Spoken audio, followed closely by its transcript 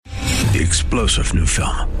The explosive new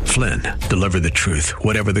film, Flynn, deliver the truth,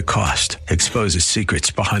 whatever the cost, exposes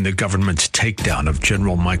secrets behind the government's takedown of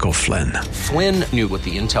General Michael Flynn. Flynn knew what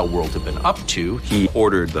the intel world had been up to. He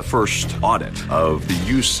ordered the first audit of the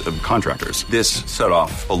use of contractors. This set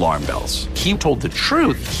off alarm bells. He told the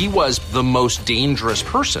truth. He was the most dangerous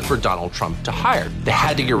person for Donald Trump to hire. They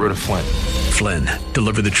had to get rid of Flynn. Flynn,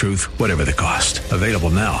 deliver the truth, whatever the cost. Available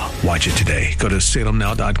now. Watch it today. Go to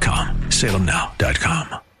salemnow.com.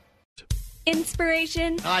 salemnow.com.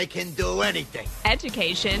 Inspiration. I can do anything.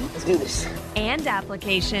 Education. Let's do this. And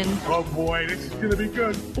application. Oh boy, this is going to be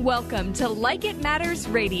good. Welcome to Like It Matters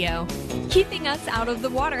Radio. Keeping us out of the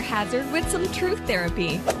water hazard with some truth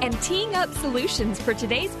therapy and teeing up solutions for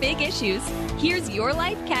today's big issues. Here's your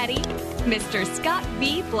life caddy, Mr. Scott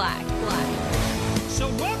V. Black. So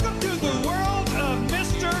welcome to the world of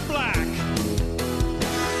Mr. Black.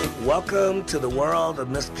 Welcome to the world of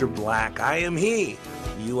Mr. Black. I am he.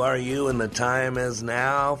 You are you, and the time is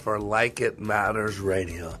now for Like It Matters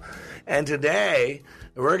Radio. And today,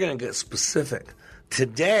 we're going to get specific.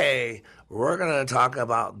 Today, we're going to talk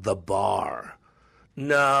about the bar.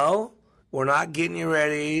 No, we're not getting you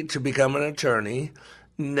ready to become an attorney.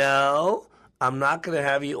 No, I'm not going to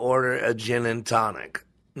have you order a gin and tonic.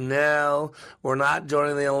 No, we're not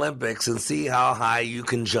joining the Olympics and see how high you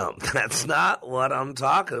can jump. That's not what I'm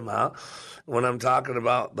talking about when I'm talking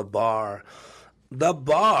about the bar. The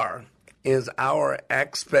bar is our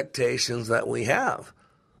expectations that we have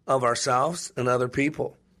of ourselves and other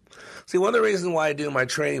people. See, one of the reasons why I do my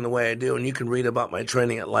training the way I do, and you can read about my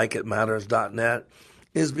training at likeitmatters.net,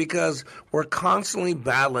 is because we're constantly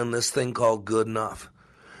battling this thing called good enough.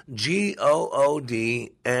 GOODNUFF.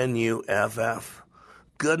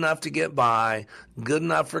 Good enough to get by, good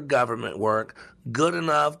enough for government work, good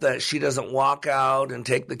enough that she doesn't walk out and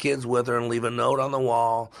take the kids with her and leave a note on the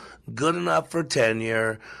wall, good enough for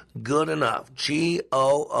tenure, good enough. GOODNUFF.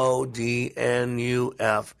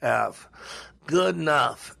 Good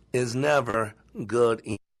enough is never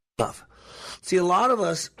good enough. See, a lot of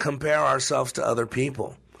us compare ourselves to other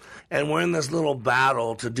people. And we're in this little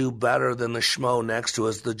battle to do better than the schmo next to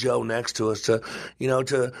us, the Joe next to us, to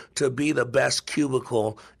be the best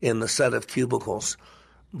cubicle in the set of cubicles.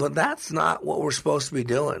 But that's not what we're supposed to be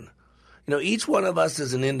doing. Each one of us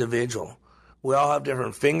is an individual. We all have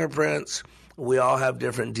different fingerprints. We all have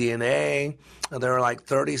different DNA. There are like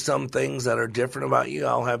 30-some things that are different about you.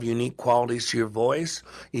 All have unique qualities to your voice,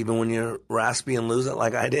 even when you're raspy and lose it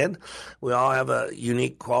like I did. We all have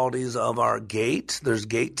unique qualities of our gait. There's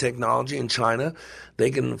gait technology in China.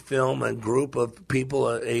 They can film a group of people,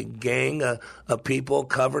 a gang of people,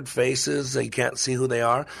 covered faces. You can't see who they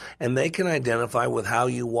are. And they can identify with how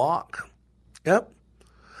you walk. Yep.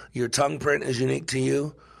 Your tongue print is unique to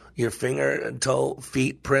you. Your finger and toe,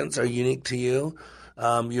 feet prints are unique to you.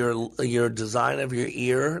 Your design of your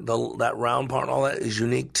ear, that round part and all that is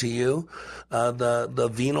unique to you. The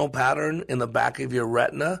venal pattern in the back of your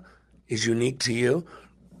retina is unique to you.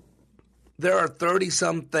 There are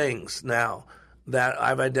 30-some things now that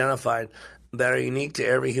I've identified that are unique to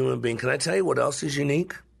every human being. Can I tell you what else is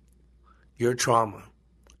unique? Your trauma,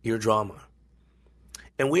 your drama.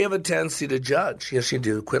 And we have a tendency to judge. Yes, you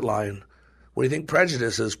do. Quit lying. What do you think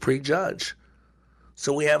prejudice is? Prejudge.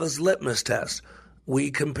 So we have this litmus test.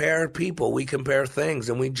 We compare people, we compare things,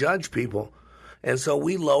 and we judge people. And so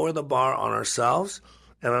we lower the bar on ourselves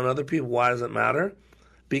and on other people. Why does it matter?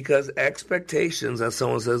 Because expectations, as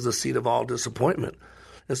someone says, the seed of all disappointment.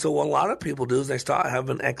 And so what a lot of people do is they start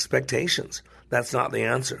having expectations. That's not the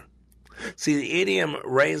answer. See, the idiom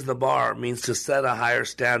raise the bar means to set a higher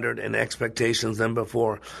standard and expectations than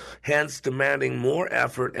before, hence demanding more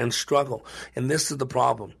effort and struggle. And this is the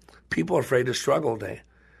problem. People are afraid to struggle today.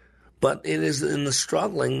 But it is in the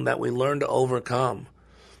struggling that we learn to overcome.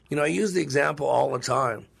 I use the example all the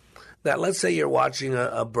time that let's say you're watching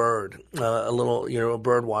a bird, you're a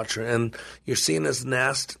bird watcher, and you're seeing this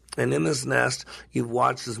nest, and in this nest you've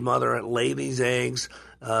watched this mother lay these eggs,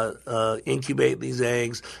 incubate these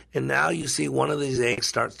eggs, and now you see one of these eggs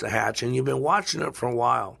starts to hatch, and you've been watching it for a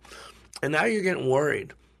while, and now you're getting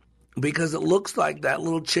worried because it looks like that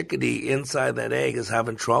little chickadee inside that egg is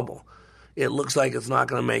having trouble. It looks like it's not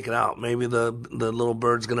going to make it out. Maybe the little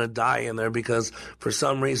bird's going to die in there because for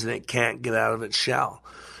some reason it can't get out of its shell.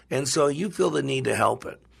 And so you feel the need to help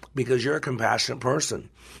it. because you're a compassionate person.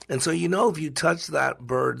 And so if you touch that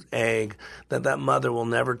bird's egg, that mother will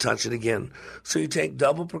never touch it again. So you take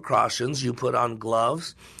double precautions. You put on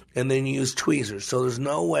gloves, and then you use tweezers. So there's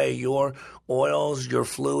no way your oils, your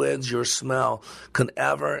fluids, your smell can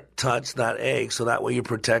ever touch that egg. So that way you're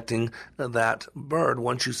protecting that bird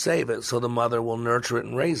once you save it, so the mother will nurture it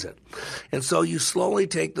and raise it. And so you slowly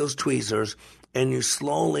take those tweezers and you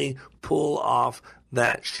slowly pull off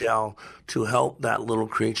that shell to help that little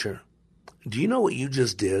creature. Do you know what you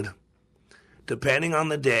just did? Depending on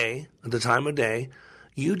the day, the time of day,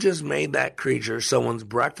 you just made that creature someone's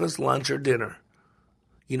breakfast, lunch, or dinner.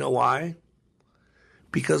 You know why?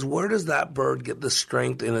 Because where does that bird get the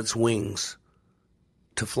strength in its wings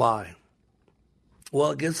to fly?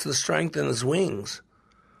 Well, it gets the strength in its wings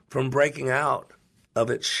from breaking out of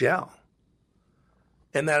its shell.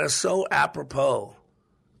 And that is so apropos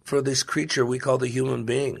for this creature we call the human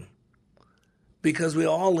being, because we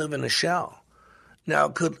all live in a shell.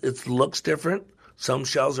 Now, it looks different. Some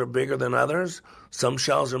shells are bigger than others. Some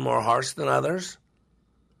shells are more harsh than others.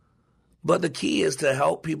 But the key is to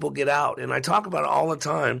help people get out. And I talk about it all the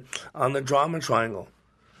time on the drama triangle.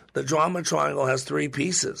 The drama triangle has 3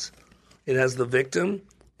 pieces. It has the victim,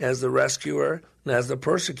 it has the rescuer, and it has the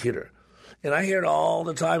persecutor. And I hear it all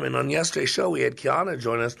the time. And on yesterday's show, we had Kiana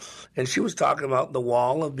join us, and she was talking about the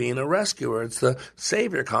wall of being a rescuer. It's the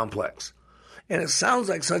savior complex. And it sounds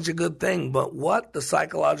like such a good thing, but what the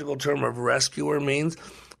psychological term of rescuer means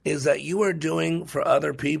is that you are doing for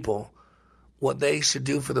other people what they should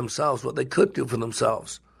do for themselves, what they could do for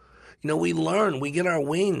themselves. We learn, we get our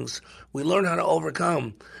wings, we learn how to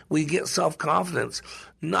overcome, we get self-confidence,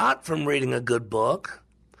 not from reading a good book.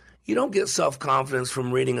 You don't get self-confidence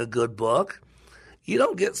from reading a good book. You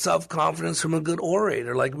don't get self-confidence from a good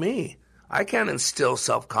orator like me. I can't instill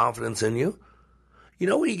self-confidence in you. You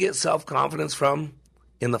know where you get self-confidence from?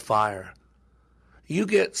 In the fire. You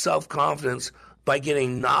get self-confidence by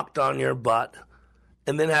getting knocked on your butt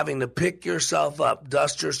and then having to pick yourself up,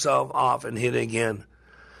 dust yourself off, and hit again.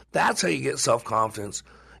 That's how you get self-confidence.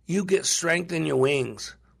 You get strength in your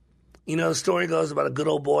wings. The story goes about a good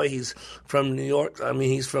old boy. He's from New York.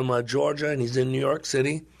 He's from Georgia, and he's in New York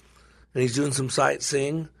City, and he's doing some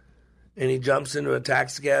sightseeing, and he jumps into a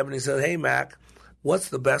taxi cab, and he says, "Hey, Mac, what's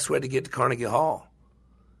the best way to get to Carnegie Hall?"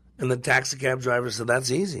 And the taxi cab driver said,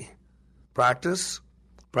 "That's easy. Practice,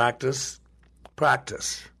 practice,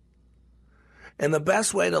 practice." And the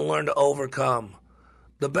best way to learn to overcome,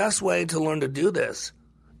 the best way to learn to do this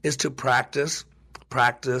is to practice,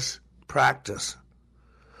 practice, practice.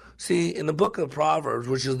 See, in the book of Proverbs,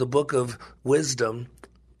 which is the book of wisdom,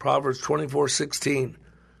 Proverbs 24:16,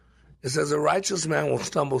 it says, "A righteous man will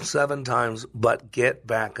stumble 7 times, but get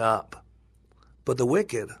back up. But the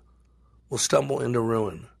wicked will stumble into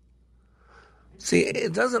ruin." See,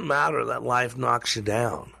 it doesn't matter that life knocks you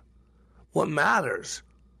down. What matters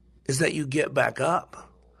is that you get back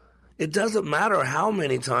up. It doesn't matter how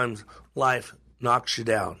many times life knocks you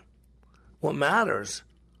down. What matters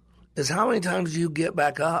is how many times you get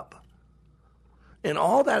back up. And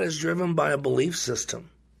all that is driven by a belief system.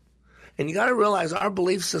 And you got to realize our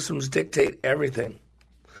belief systems dictate everything.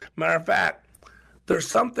 Matter of fact, there's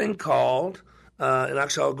something called, and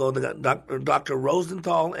actually I'll go to Dr.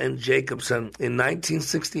 Rosenthal and Jacobson in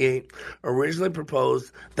 1968 originally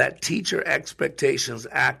proposed that teacher expectations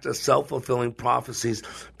act as self-fulfilling prophecies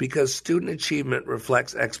because student achievement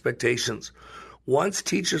reflects expectations. Once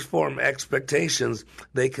teachers form expectations,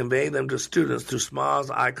 they convey them to students through smiles,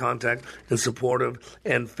 eye contact, and supportive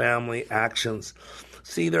and family actions.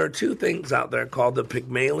 See, there are 2 things out there called the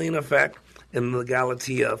Pygmalion effect and the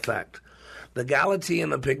Galatea effect. The Galatea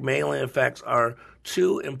and the Pygmalion effects are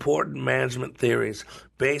 2 important management theories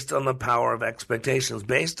based on the power of expectations,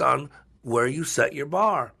 based on where you set your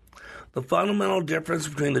bar. The fundamental difference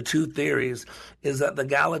between the 2 theories is that the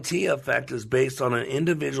Galatea effect is based on an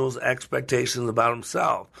individual's expectations about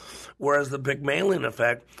himself, whereas the Pygmalion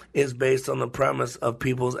effect is based on the premise of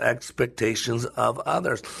people's expectations of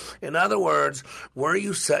others. In other words, where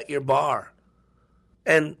you set your bar.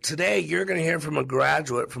 And today you're going to hear from a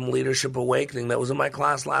graduate from Leadership Awakening that was in my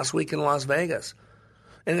class last week in Las Vegas.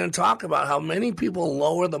 And going to talk about how many people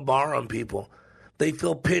lower the bar on people. They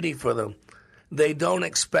feel pity for them. They don't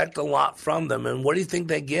expect a lot from them. And what do you think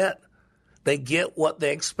they get? They get what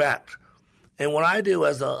they expect. And what I do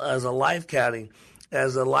as a life caddy,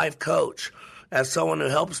 as a life coach, as someone who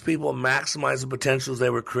helps people maximize the potentials they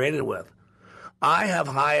were created with, I have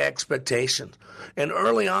high expectations. And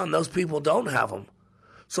early on, those people don't have them.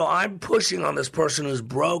 So I'm pushing on this person who's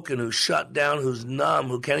broken, who's shut down, who's numb,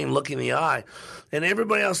 who can't even look in the eye. And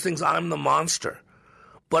everybody else thinks I'm the monster.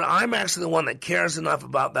 but I'm actually the one that cares enough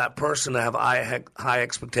about that person to have high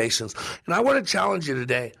expectations. And I want to challenge you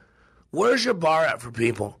today. Where's your bar at for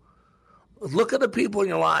people? Look at the people in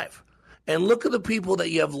your life and look at the people that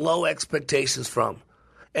you have low expectations from.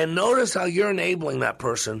 And notice how you're enabling that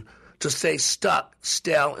person to stay stuck,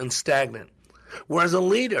 stale, and stagnant. Whereas a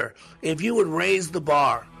leader, if you would raise the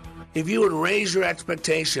bar, if you would raise your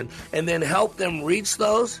expectation and then help them reach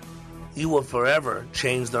those, you will forever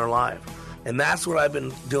change their life. And that's what I've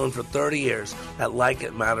been doing for 30 years at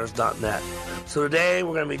LikeItMatters.net. So today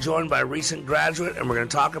we're going to be joined by a recent graduate and we're going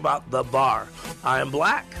to talk about the bar. I am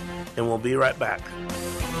Black, and we'll be right back.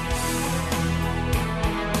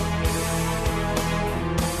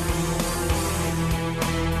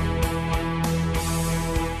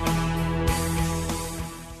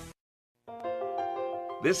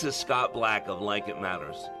 This is Scott Black of Like It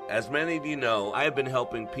Matters. As many of you know, I have been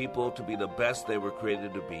helping people to be the best they were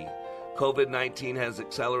created to be. COVID-19 has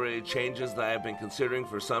accelerated changes that I have been considering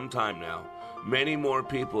for some time now. Many more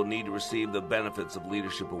people need to receive the benefits of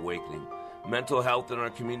Leadership Awakening. Mental health in our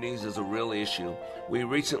communities is a real issue. We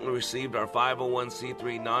recently received our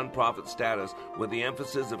 501c3 nonprofit status with the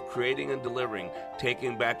emphasis of creating and delivering,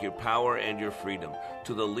 taking back your power and your freedom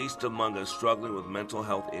to the least among us struggling with mental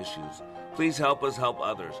health issues. Please help us help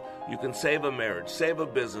others. You can save a marriage, save a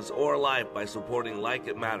business, or a life by supporting Like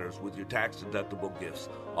It Matters with your tax-deductible gifts.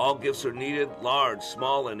 All gifts are needed, large,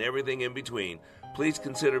 small, and everything in between. Please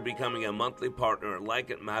consider becoming a monthly partner at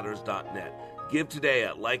LikeItMatters.net. Give today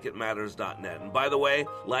at LikeItMatters.net. And by the way,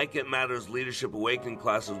 Like It Matters Leadership Awakening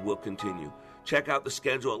classes will continue. Check out the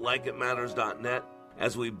schedule at LikeItMatters.net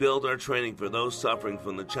as we build our training for those suffering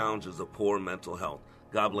from the challenges of poor mental health.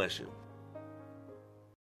 God bless you.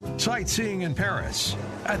 Sightseeing in Paris,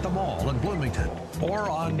 at the mall in Bloomington, or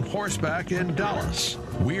on horseback in Dallas.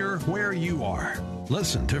 We're where you are.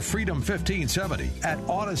 Listen to Freedom 1570 at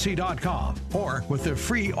Odyssey.com or with the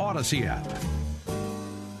free Odyssey app.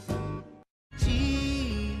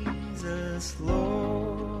 Jesus,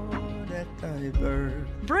 Lord, that tiny bird.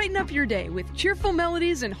 Brighten up your day with cheerful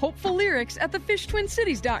melodies and hopeful lyrics at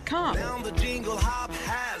thefishtwincities.com. Now the jingle hop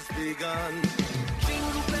has begun.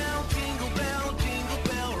 Jingle bell, jingle bell, jingle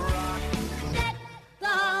bell rock. Let the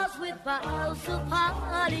house with bells to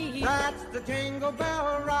party. That's the jingle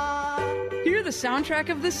bell rock. Hear the soundtrack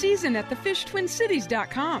of the season at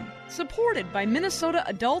thefishtwincities.com. Supported by Minnesota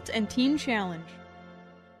Adult and Teen Challenge.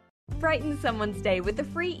 Brighten someone's day with a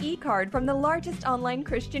free e-card from the largest online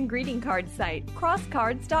Christian greeting card site,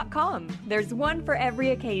 crosscards.com. There's one for every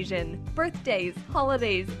occasion, birthdays,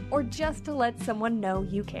 holidays, or just to let someone know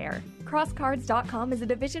you care. Crosscards.com is a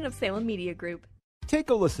division of Salem Media Group. Take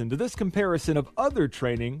a listen to this comparison of other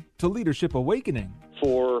training to Leadership Awakening.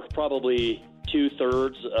 For probably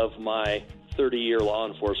 2/3 of my 30-year law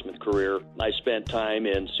enforcement career, I spent time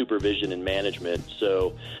in supervision and management,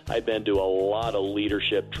 so I've been to a lot of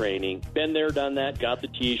leadership training. Been there, done that, got the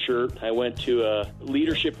T-shirt. I went to a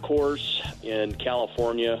leadership course in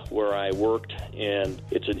California where I worked, and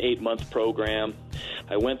it's an 8-month program.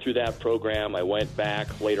 I went through that program. I went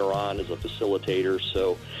back later on as a facilitator,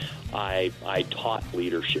 so I taught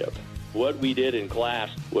leadership. What we did in class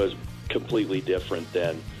was completely different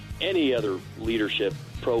than any other leadership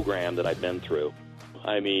program that I've been through.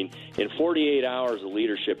 I mean, in 48 hours of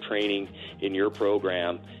leadership training in your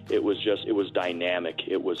program, it was dynamic.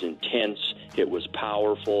 It was intense. It was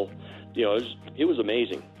powerful. You know, it was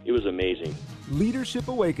amazing. It was amazing. Leadership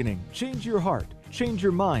Awakening. Change your heart. Change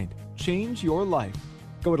your mind. Change your life.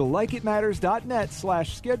 Go to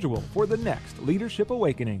LikeItMatters.net/schedule for the next Leadership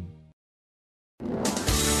Awakening.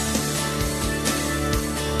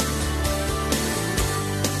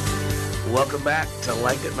 Welcome back to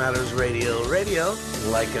Like It Matters Radio. Radio,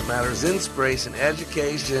 Like It Matters, inspiration,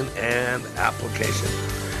 education, and application.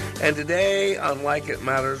 And today on Like It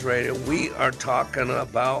Matters Radio, we are talking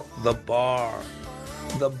about the bar.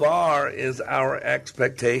 The bar is our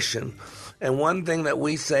expectation. And one thing that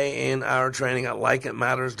we say in our training at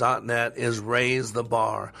LikeItMatters.net is raise the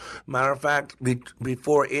bar. Matter of fact,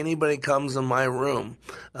 before anybody comes in my room,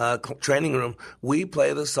 training room, we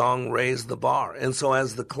play the song Raise the Bar. And so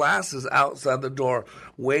as the class is outside the door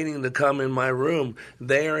waiting to come in my room,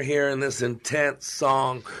 they are hearing this intense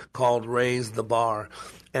song called Raise the Bar.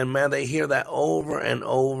 And man, they hear that over and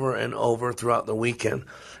over and over throughout the weekend.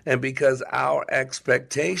 And because our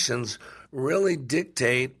expectations really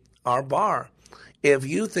dictate our bar. If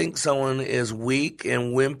you think someone is weak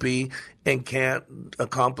and wimpy and can't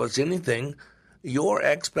accomplish anything, your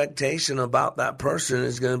expectation about that person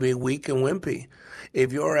is going to be weak and wimpy.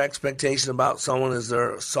 If your expectation about someone is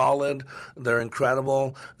they're solid, they're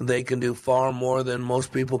incredible, they can do far more than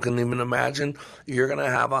most people can even imagine, you're going to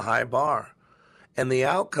have a high bar. And the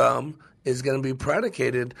outcome is going to be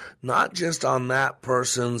predicated not just on that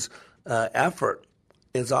person's effort.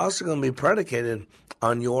 It's also going to be predicated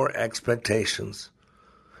on your expectations.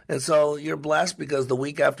 And so you're blessed because the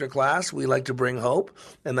week after class, we like to bring hope,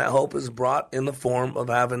 and that hope is brought in the form of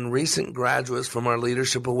having recent graduates from our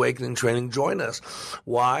Leadership Awakening training join us.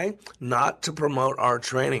 Why? Not to promote our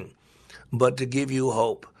training, but to give you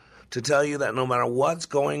hope, to tell you that no matter what's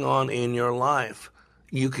going on in your life,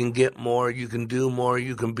 you can get more, you can do more,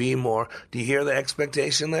 you can be more. Do you hear the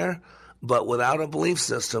expectation there? But without a belief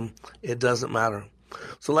system, it doesn't matter.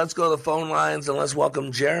 So let's go to the phone lines and let's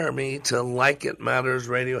welcome Jeremy to Like It Matters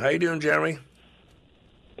Radio. How you doing, Jeremy?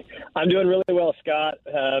 I'm doing really well, Scott.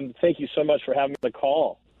 Thank you so much for having me on the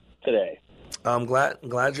call today. I'm glad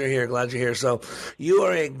you're here. Glad you're here. So you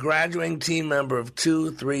are a graduating team member of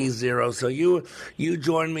 230. So you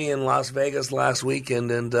joined me in Las Vegas last weekend,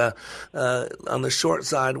 and on the short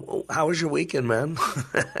side, how was your weekend, man?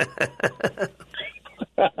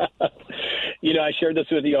 You know, I shared this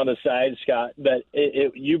with you on the side, Scott, but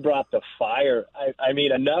you brought the fire. I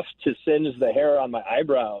mean, enough to singe the hair on my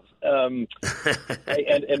eyebrows. And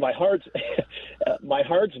my heart's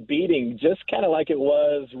beating just kind of like it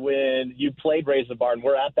was when you played Raise the Bar, and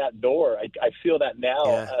we're at that door. I feel that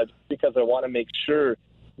now because I want to make sure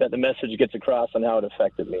that the message gets across on how it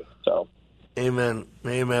affected me. So. Amen.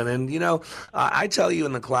 Amen. And, you know, I tell you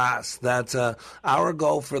in the class that our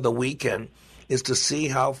goal for the weekend is to see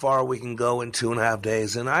how far we can go in 2.5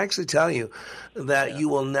 days. And I actually tell you that you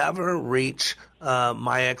will never reach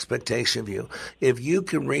my expectation of you. If you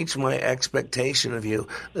can reach my expectation of you,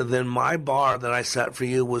 then my bar that I set for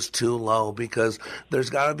you was too low, because there's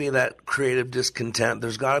got to be that creative discontent.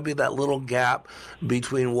 There's got to be that little gap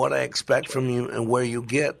between what I expect from you and where you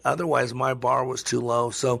get. Otherwise, my bar was too low.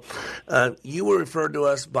 So you were referred to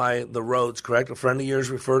us by the Rhodes, correct? A friend of yours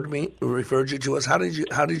referred you to us. How did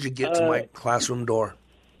you get to my classroom door?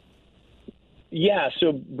 Yeah,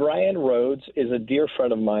 so Brian Rhodes is a dear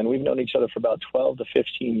friend of mine. We've known each other for about 12 to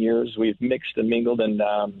 15 years. We've mixed and mingled in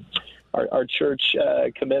our church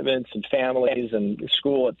commitments and families and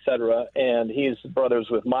school, et cetera. And he's brothers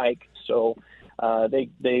with Mike. So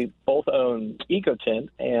they both own Ecotint,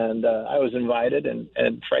 and I was invited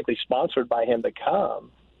and frankly sponsored by him to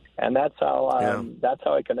come. And that's how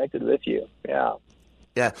I connected with you. Yeah.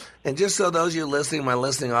 Yeah, and just so those of you listening, my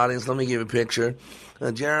listening audience, let me give you a picture.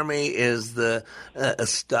 Jeremy is a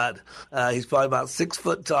stud. He's probably about 6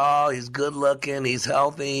 foot tall. He's good looking. He's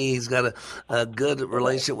healthy. He's got a good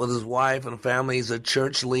relationship with his wife and family. He's a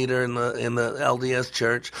church leader in the LDS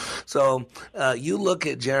church. So you look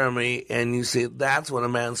at Jeremy and you see that's what a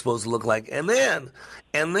man's supposed to look like. And then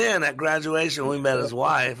at graduation, we met his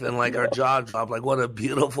wife, and like our jaw dropped, like what a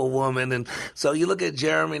beautiful woman. And so you look at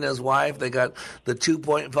Jeremy and his wife, they got the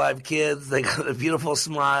 2.5 kids, they got a beautiful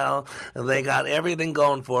smile, and they got everything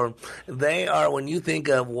going for them. They are, when you think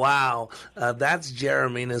of, wow, that's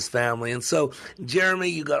Jeremy and his family. And so, Jeremy,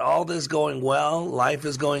 you got all this going well, life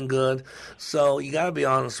is going good. So you got to be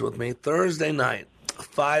honest with me. Thursday night,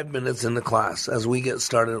 5 minutes into class, as we get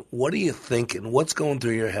started, what are you thinking? What's going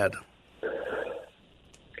through your head?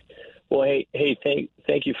 Well, hey,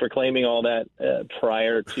 thank you for claiming all that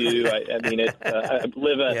prior to. I mean, I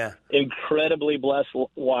live an incredibly blessed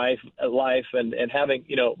life, and having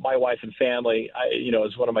my wife and family,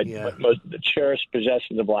 is one of my most cherished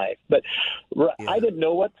possessions of life. But I didn't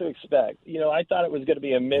know what to expect. I thought it was going to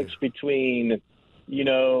be a mix between,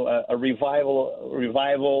 a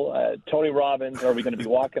revival, Tony Robbins. Are we going to be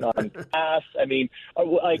walking on glass? I mean,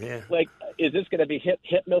 like, is this going to be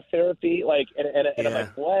hypnotherapy? And I'm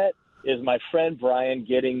like, what is my friend Brian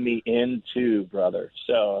getting me into, brother?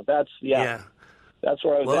 So that's where I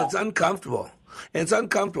was Well, at. it's uncomfortable. It's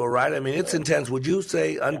uncomfortable, right? I mean, it's intense. Would you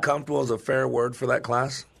say uncomfortable is a fair word for that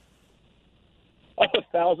class?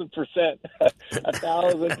 1,000%.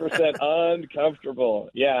 1,000% uncomfortable.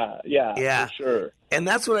 Yeah, for sure. And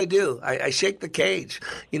that's what I do. I shake the cage.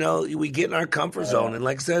 We get in our comfort zone. And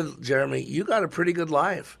like I said, Jeremy, you got a pretty good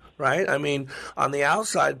life, right? I mean, on the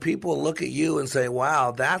outside, people look at you and say,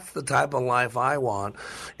 wow, that's the type of life I want.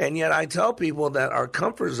 And yet I tell people that our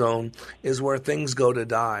comfort zone is where things go to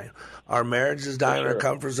die. Our marriages die in our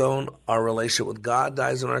comfort zone. Our relationship with God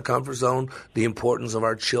dies in our comfort zone. The importance of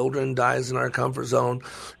our children dies in our comfort zone.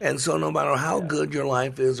 And so no matter how good your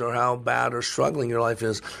life is or how bad or struggling your life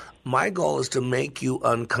is, my goal is to make you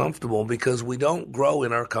uncomfortable because we don't grow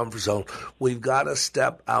in our comfort zone. We've got to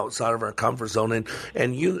step outside of our comfort zone.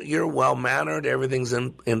 And you're well-mannered. Everything's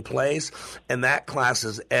in place. And that class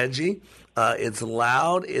is edgy. It's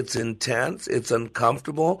loud, it's intense, it's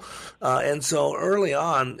uncomfortable. And so early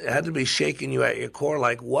on, it had to be shaking you at your core,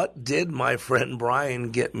 like, what did my friend Brian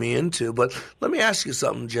get me into? But let me ask you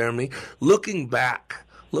something, Jeremy. Looking back,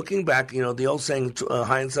 the old saying,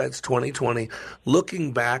 hindsight's 20/20.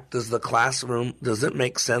 Looking back, does it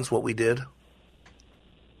make sense what we did?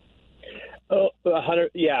 Oh, 100,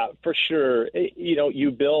 yeah, for sure. You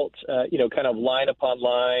built, kind of line upon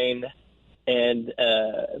line, and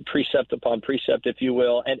precept upon precept, if you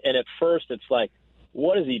will. And at first it's like,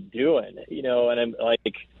 what is he doing? And I'm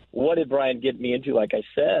like, what did Brian get me into, like I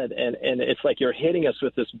said? And it's like you're hitting us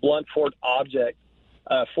with this blunt force object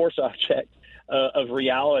of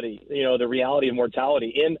reality, the reality of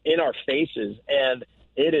mortality in our faces. And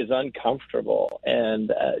it is uncomfortable.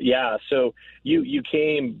 And, so you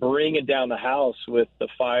came bringing down the house with the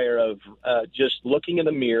fire of just looking in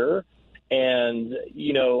the mirror and,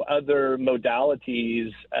 other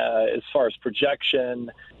modalities as far as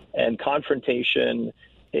projection and confrontation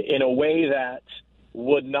in a way that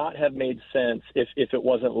would not have made sense if it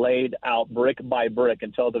wasn't laid out brick by brick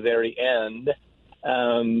until the very end,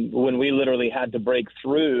 when we literally had to break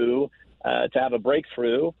through to have a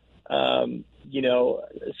breakthrough, some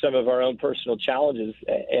of our own personal challenges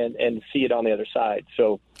and see it on the other side.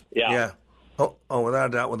 So, yeah. Oh,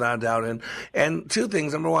 without a doubt. And two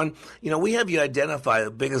things. Number one, we have you identify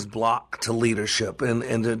the biggest block to leadership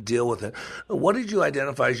and to deal with it. What did you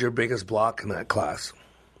identify as your biggest block in that class?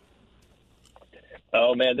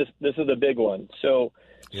 Oh, man, this is the big one. So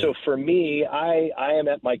for me, I am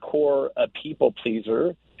at my core a people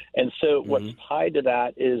pleaser. And so what's tied to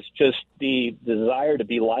that is just the desire to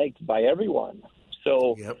be liked by everyone.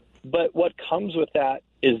 So, but what comes with that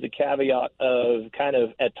is the caveat of kind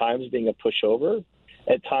of at times being a pushover,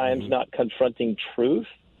 at times not confronting truth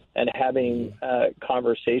and having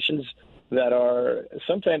conversations that are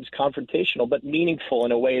sometimes confrontational but meaningful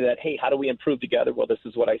in a way that, hey, how do we improve together? Well, this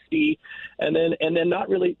is what I see. And then not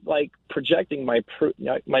really like projecting my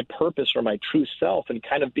purpose or my true self and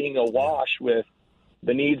kind of being awash with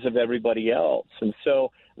the needs of everybody else. And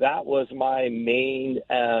so that was my main,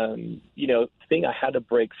 thing I had to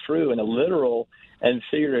break through in a literal and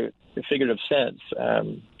figurative sense.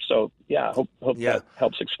 Hope that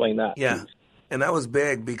helps explain that. Yeah. Please. And that was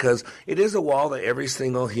big because it is a wall that every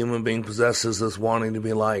single human being possesses, this wanting to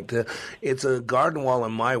be liked. It's a garden wall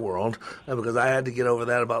in my world because I had to get over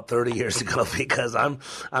that about 30 years ago because I'm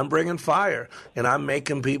bringing fire and I'm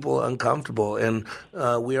making people uncomfortable. And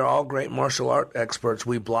we are all great martial art experts.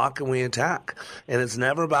 We block and we attack. And it's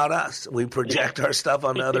never about us. We project our stuff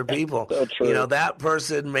on other people. So true. That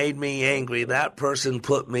person made me angry. That person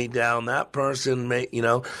put me down. That person made,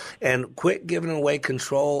 and quit giving away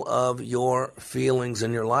control of your feelings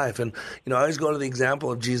in your life. And, I always go to the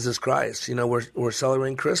example of Jesus Christ. We're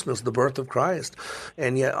celebrating Christmas, the birth of Christ.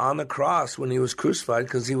 And yet on the cross, when he was crucified,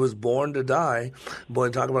 because he was born to die, boy,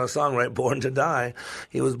 talk about a song, right? Born to die.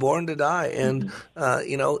 He was born to die. And,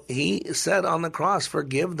 he said on the cross,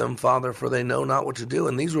 forgive them, Father, for they know not what to do.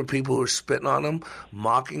 And these were people who were spitting on him,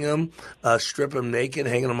 mocking him, strip him naked,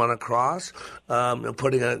 hanging him on a cross,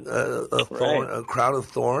 putting a crowd of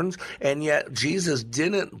thorns. And yet Jesus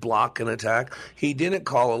didn't block an attack. He didn't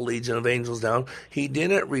call a legion of angels down. He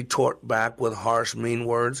didn't retort back with harsh, mean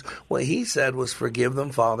words. What he said was, forgive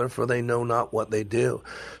them, Father, for they know not what they do.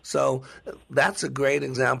 So that's a great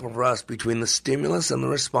example for us. Between the stimulus and the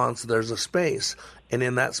response, there's a space. And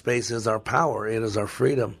in that space is our power. It is our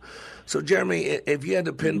freedom. So, Jeremy, if you had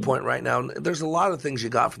to pinpoint right now, there's a lot of things you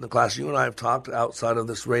got from the class. You and I have talked outside of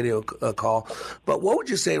this radio call. But what would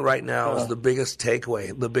you say right now is the biggest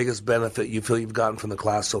takeaway, the biggest benefit you feel you've gotten from the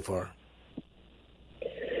class so far?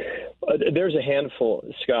 There's a handful,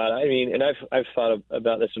 Scott. I mean, and I've thought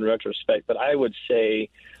about this in retrospect, but I would say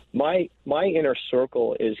my inner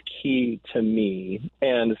circle is key to me.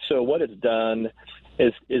 And so what it's done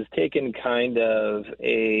is taken kind of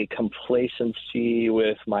a complacency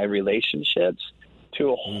with my relationships to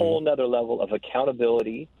a whole nother level of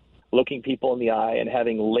accountability, looking people in the eye and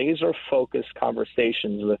having laser-focused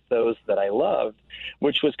conversations with those that I loved,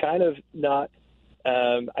 which was kind of not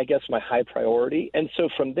my high priority. And so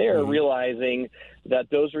from there, realizing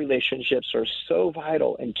that those relationships are so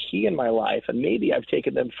vital and key in my life, and maybe I've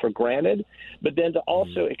taken them for granted, but then to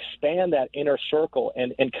also expand that inner circle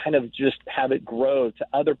and kind of just have it grow to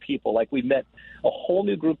other people. Like we met a whole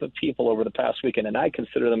new group of people over the past weekend, and I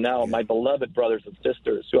consider them now my beloved brothers and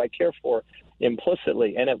sisters who I care for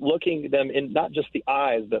implicitly, and at looking them in not just the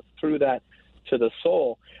eyes, but through that to the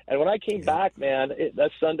soul. And when I came back, man,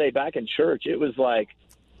 that Sunday back in church, it was like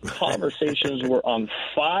conversations were on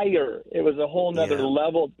fire. It was a whole nother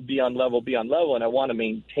level beyond level, and I want to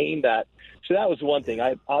maintain that. So that was one thing.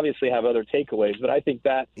 I obviously have other takeaways, but I think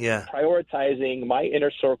that prioritizing my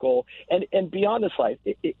inner circle and beyond this life,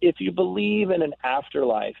 if you believe in an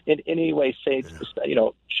afterlife in any way, shape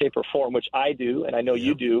or form, which I do, and I know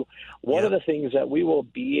you do, one of the things that we will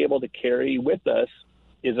be able to carry with us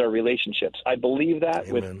is our relationships. I believe that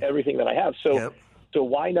with everything that I have. So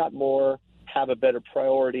why not more have a better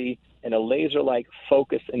priority and a laser-like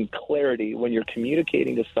focus and clarity when you're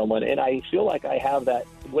communicating to someone? And I feel like I have that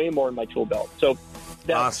way more in my tool belt. So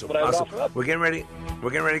that's what I would offer up. We're getting ready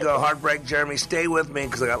to go heartbreak. Jeremy, stay with me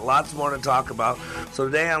because I got lots more to talk about. So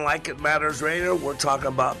today on Like It Matters Radio, we're talking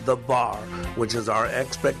about the bar, which is our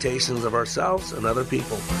expectations of ourselves and other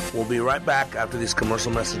people. We'll be right back after these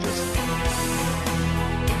commercial messages.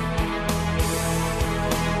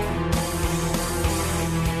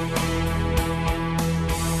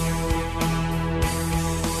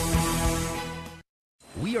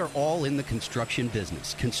 We are all in the construction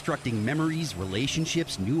business, constructing memories,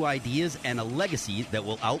 relationships, new ideas, and a legacy that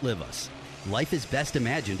will outlive us. Life is best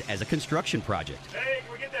imagined as a construction project. Hey,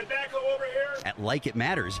 can we get that backhoe over here? At Like It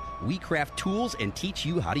Matters, we craft tools and teach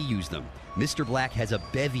you how to use them. Mr. Black has a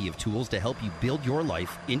bevy of tools to help you build your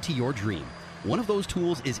life into your dream. One of those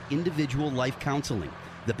tools is individual life counseling.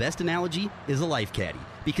 The best analogy is a life caddy,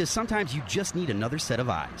 because sometimes you just need another set of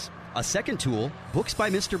eyes. A second tool, Books by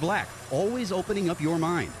Mr. Black, always opening up your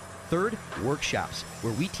mind. Third, workshops,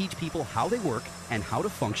 where we teach people how they work and how to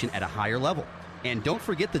function at a higher level. And don't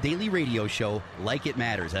forget the daily radio show, Like It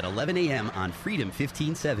Matters, at 11 a.m. on Freedom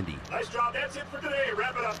 1570. Nice job. That's it for today.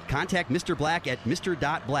 Wrap it up. Contact Mr. Black at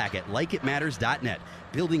mr.black@likeitmatters.net.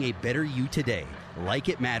 Building a better you today.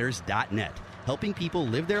 Likeitmatters.net. Helping people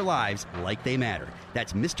live their lives like they matter.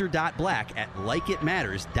 That's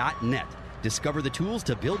mr.black@likeitmatters.net. Discover the tools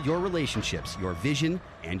to build your relationships, your vision,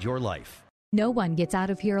 and your life. No one gets out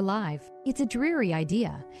of here alive. It's a dreary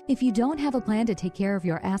idea. If you don't have a plan to take care of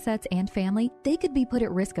your assets and family, they could be put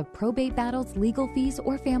at risk of probate battles, legal fees,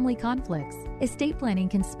 or family conflicts. Estate planning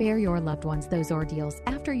can spare your loved ones those ordeals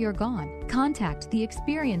after you're gone. Contact the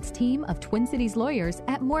experienced team of Twin Cities lawyers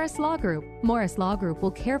at Morris Law Group. Morris Law Group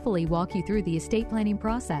will carefully walk you through the estate planning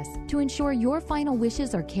process to ensure your final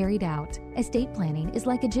wishes are carried out. Estate planning is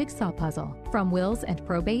like a jigsaw puzzle. From wills and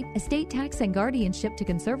probate, estate tax and guardianship to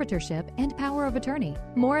conservatorship and power of attorney,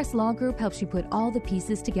 Morris Law Group helps you put all the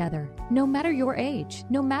pieces together. No matter your age,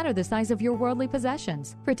 no matter the size of your worldly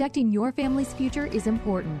possessions, protecting your family's future is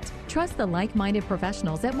important. Trust the like-minded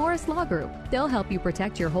professionals at Morris Law Group. They'll help you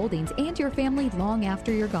protect your holdings and your family long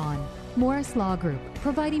after you're gone. Morris Law Group,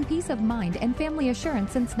 providing peace of mind and family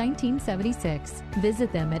assurance since 1976.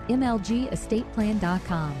 Visit them at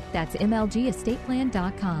mlgestateplan.com. That's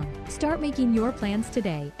mlgestateplan.com. Start making your plans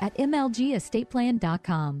today at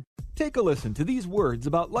mlgestateplan.com. Take a listen to these words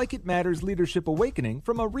about Like It Matters Leadership Awakening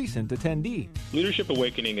from a recent attendee. Leadership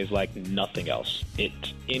Awakening is like nothing else.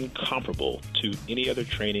 It's incomparable to any other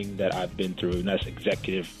training that I've been through, and that's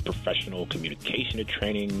executive, professional communication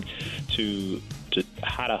training to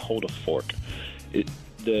how to hold a fork.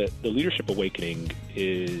 The Leadership Awakening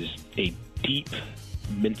is a deep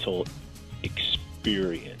mental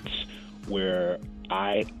experience where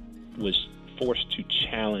I was forced to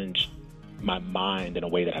challenge my mind in a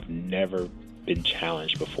way that I've never been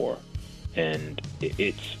challenged before, and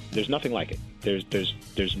there's nothing like it.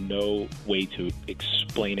 There's no way to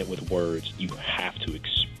explain it with words. You have to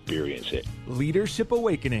experience it. Leadership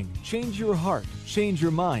Awakening. Change your heart, change your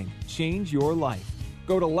mind, change your life.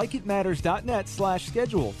 Go to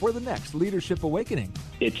likeitmatters.net/schedule for the next Leadership Awakening.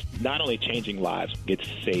 It's not only changing lives, it's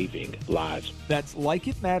saving lives. That's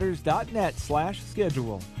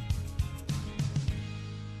likeitmatters.net/schedule.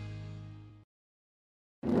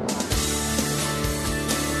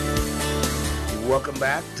 Welcome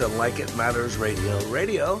back to Like It Matters Radio.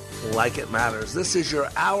 Radio, like it matters. This is your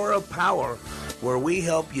hour of power where we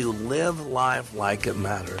help you live life like it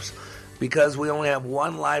matters. Because we only have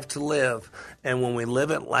one life to live. And when we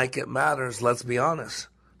live it like it matters, let's be honest,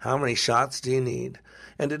 how many shots do you need?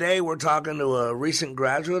 And today we're talking to a recent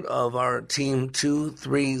graduate of our Team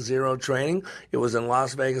 230 training. It was in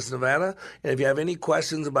Las Vegas, Nevada. And if you have any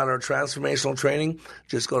questions about our transformational training,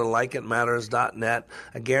 just go to likeitmatters.net.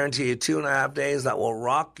 I guarantee you 2.5 days that will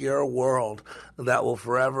rock your world, that will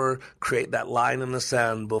forever create that line in the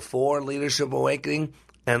sand before Leadership Awakening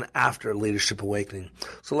and after Leadership Awakening.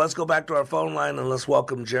 So let's go back to our phone line and let's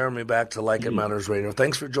welcome Jeremy back to Like It Matters Radio.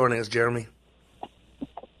 Thanks for joining us, Jeremy.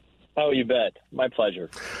 Oh, you bet. My pleasure.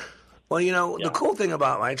 Well, the cool thing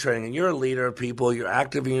about my training, and you're a leader of people, you're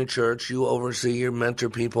active in your church, you oversee, you mentor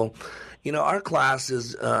people. Our class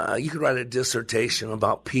is, you could write a dissertation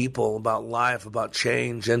about people, about life, about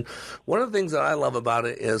change. And one of the things that I love about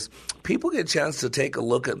it is people get a chance to take a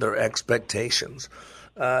look at their expectations.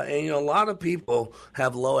 And a lot of people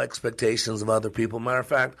have low expectations of other people. Matter of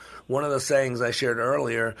fact, one of the sayings I shared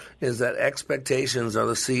earlier is that expectations are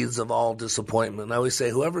the seeds of all disappointment. And I always say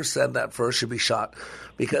whoever said that first should be shot,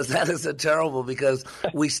 because that is terrible, because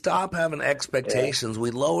we stop having expectations.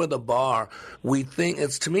 We lower the bar. We think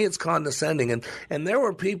to me it's condescending. And there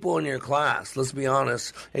were people in your class, let's be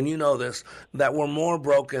honest, and you know this, that were more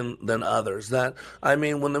broken than others.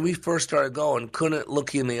 When we first started going, couldn't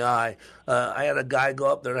look you in the eye. I had a guy go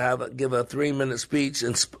up there to give a 3-minute speech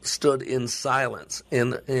and stood in silence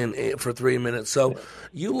for 3 minutes. So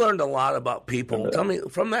you learned a lot about people. Tell me,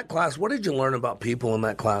 from that class, what did you learn about people in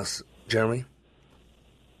that class, Jeremy?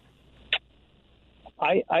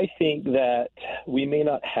 I think that we may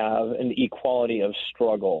not have an equality of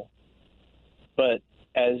struggle, but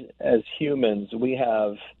as humans, we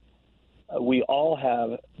all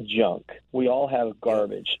have junk. We all have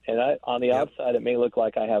garbage. And on the outside, it may look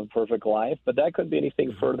like I have a perfect life, but that couldn't be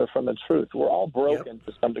anything further from the truth. We're all broken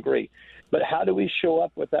to some degree. But how do we show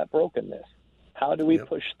up with that brokenness? How do we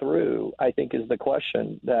push through, I think, is the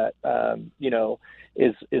question that,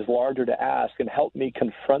 is larger to ask, and help me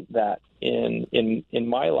confront that in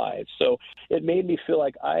my life. So it made me feel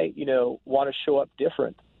like I, want to show up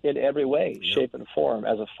different in every way, shape, and form,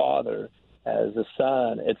 as a father, as a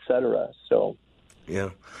son, etc. So, yeah,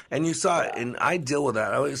 and you saw it, and I deal with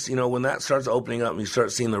that. I always, when that starts opening up and you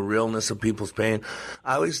start seeing the realness of people's pain,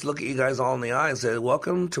 I always look at you guys all in the eye and say,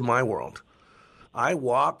 "Welcome to my world." I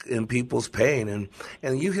walk in people's pain,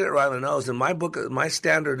 and you hit it right on the nose. In my book, my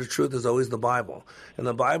standard of truth is always the Bible. And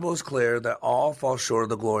the Bible is clear that all fall short of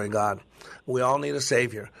the glory of God. We all need a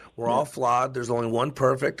Savior. We're all flawed. There's only one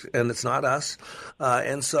perfect, and it's not us.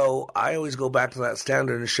 And so I always go back to that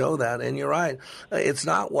standard and show that. And you're right. It's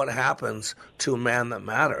not what happens to a man that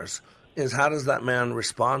matters. Is how does that man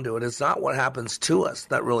respond to it? It's not what happens to us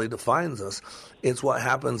that really defines us. It's what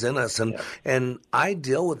happens in us. And I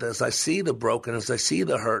deal with this. I see the brokenness. I see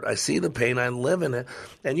the hurt. I see the pain. I live in it.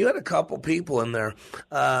 And you had a couple people in there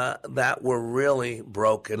that were really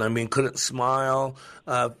broken. Couldn't smile,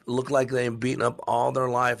 looked like they had beaten up all their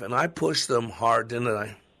life. And I pushed them hard, didn't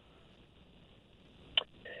I?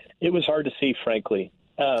 It was hard to see, frankly.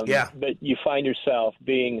 But you find yourself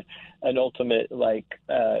being an ultimate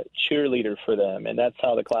cheerleader for them, and that's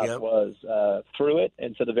how the class was through it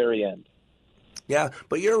and to the very end. Yeah,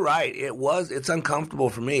 but you're right. It's uncomfortable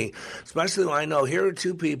for me, especially when I know here are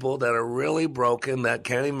two people that are really broken, that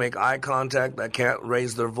can't even make eye contact, that can't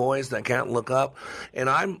raise their voice, that can't look up, and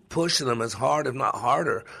I'm pushing them as hard, if not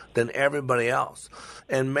harder, than everybody else.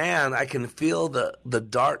 And man, I can feel the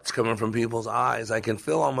darts coming from people's eyes. I can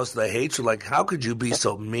feel almost the hatred. Like, how could you be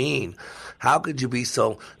so mean? How could you be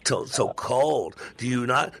so cold? Do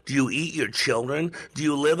you eat your children? Do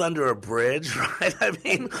you live under a bridge?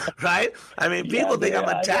 Right? People think I'm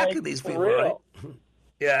attacking these people, right?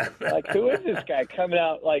 Yeah. Who is this guy coming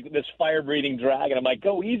out like this fire-breathing dragon? I'm like,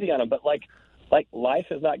 go easy on him. But like life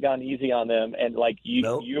has not gone easy on them, and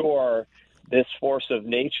you are this force of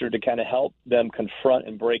nature to kind of help them confront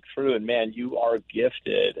and break through. And man, you are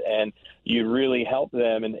gifted, and you really help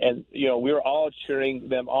them. And we're all cheering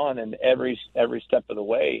them on in every step of the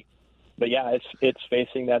way. But yeah, it's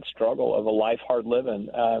facing that struggle of a life hard living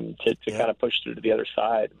to kind of push through to the other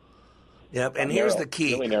side. Yep, and here's the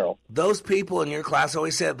key. Really narrow. Those people in your class, I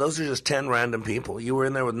always said, those are just 10 random people. You were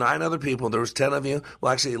in there with 9 other people. There was 10 of you.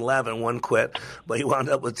 Well, actually 11. One quit, but you wound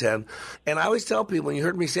up with 10. And I always tell people, and you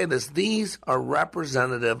heard me say this, these are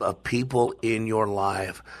representative of people in your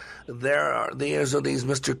life. These are these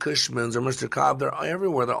Mr. Cushmans or Mr. Cobb. They're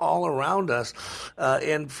everywhere. They're all around us.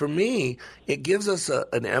 And for me, it gives us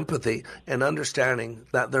an empathy and understanding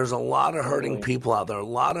that there's a lot of hurting people out there, a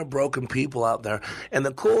lot of broken people out there. And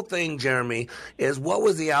the cool thing, Jeremy, is what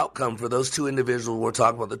was the outcome for those 2 individuals we're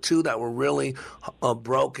talking about, the 2 that were really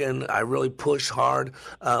broken? I really pushed hard.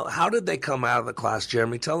 How did they come out of the class,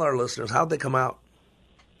 Jeremy? Tell our listeners, how did they come out?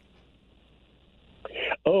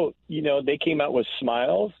 Oh, they came out with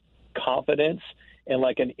smiles, confidence, and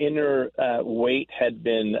like an inner weight had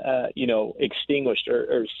been, extinguished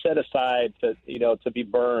or set aside to be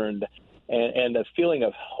burned, and a feeling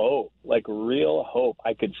of hope, like real hope.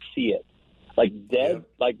 I could see it, like dead,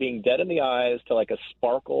 like being dead in the eyes to like a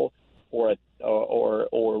sparkle or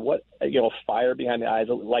what, fire behind the eyes,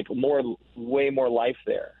 like way more life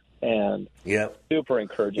there, and super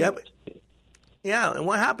encouraging. Yep. Yeah, and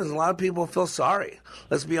what happens, a lot of people feel sorry.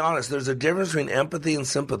 Let's be honest. There's a difference between empathy and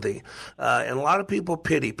sympathy. And a lot of people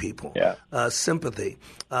pity people. Yeah. Sympathy.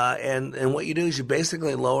 And what you do is you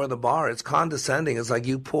basically lower the bar. It's condescending. It's like,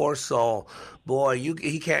 you poor soul. Boy,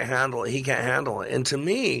 he can't handle it. He can't handle it. And to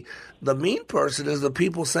me, the mean person is the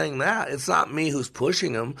people saying that. It's not me who's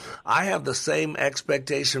pushing them. I have the same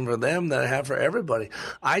expectation for them that I have for everybody.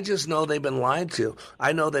 I just know they've been lied to.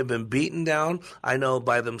 I know they've been beaten down. I know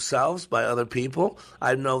by themselves, by other people.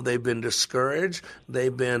 I know they've been discouraged.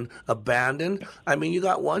 They've been abandoned. I mean, you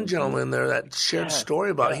got one gentleman there that shared a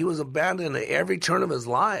story about he was abandoned at every turn of his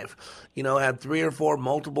life. You know, had 3 or 4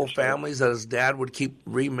 multiple families that his dad would keep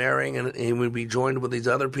remarrying, and he would be joined with these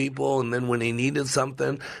other people. And then when he needed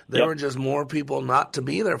something, there were just more people not to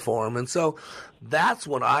be there for him. And so that's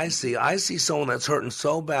what I see. I see someone that's hurting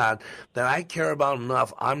so bad that I care about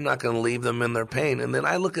enough. I'm not going to leave them in their pain. And then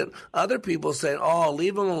I look at other people saying, oh,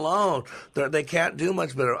 leave them alone. They can't do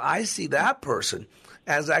much better. I see that person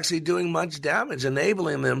as actually doing much damage,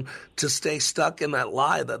 enabling them to stay stuck in that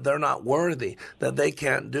lie that they're not worthy, that they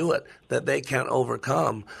can't do it, that they can't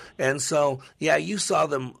overcome. And so, yeah, you saw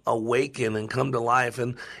them awaken and come to life.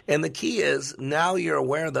 And the key is now you're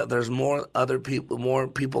aware that there's more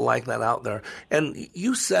people like that out there. And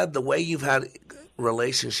you said the way you've had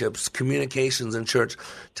relationships, communications in church.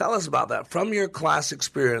 Tell us about that. From your class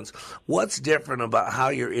experience, what's different about how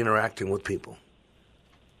you're interacting with people?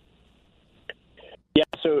 Yeah,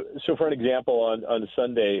 so for an example, on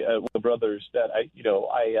Sunday, one of the brothers that I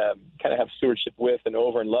kind of have stewardship with and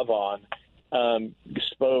over and love on,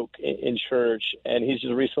 spoke in church, and he's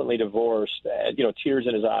just recently divorced, tears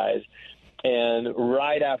in his eyes. And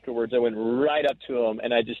right afterwards, I went right up to him,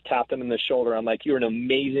 and I just tapped him in the shoulder. I'm like, you're an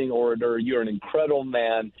amazing orator. You're an incredible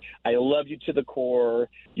man. I love you to the core.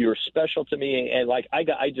 You're special to me. And,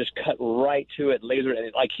 I just cut right to it, laser,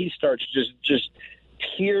 and, he starts just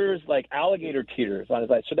tears, like alligator tears on his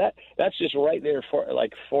eyes. So that's just right there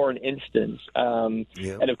for an instance. And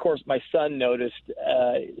of course, my son noticed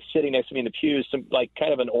sitting next to me in the pews, some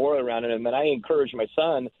kind of an aura around him, and I encouraged my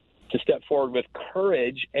son to step forward with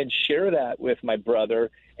courage and share that with my brother,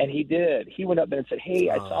 and he did. He went up there and said, "Hey,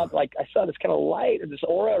 I saw this kind of light or this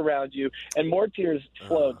aura around you," and more tears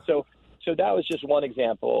flowed. So that was just one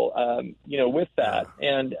example, with that.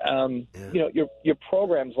 And, your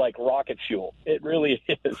program's like rocket fuel. It really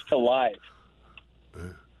is to life.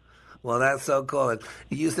 Well, that's so cool.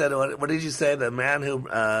 You said, what did you say? The man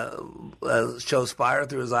who shows fire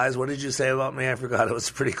through his eyes. What did you say about me? I forgot. It was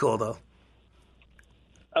pretty cool, though.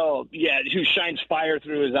 Oh, yeah, who shines fire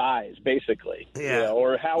through his eyes, basically. Yeah.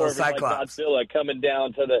 Or however, like Godzilla coming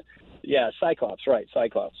down to Cyclops, right,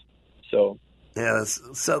 Cyclops. So... yeah, that's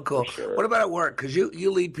so cool. Sure. What about at work? Because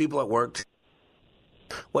you lead people at work.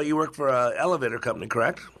 You work for an elevator company,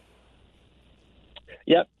 correct?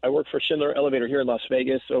 Yep. I work for Schindler Elevator here in Las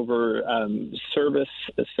Vegas over service,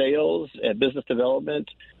 sales, and business development,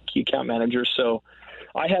 key account manager. So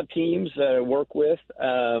I have teams that I work with.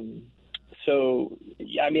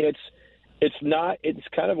 It's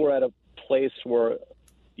kind of we're at a place where,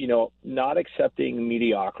 not accepting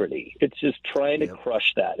mediocrity. It's just trying to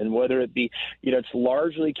crush that. And whether it be, it's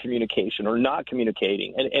largely communication or not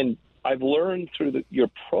communicating. And I've learned through your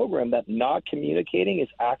program that not communicating is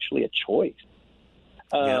actually a choice.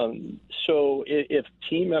 So if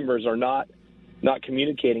team members are not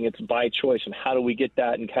communicating, it's by choice. And how do we get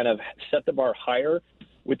that and kind of set the bar higher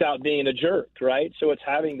without being a jerk, right? So it's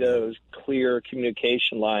having those clear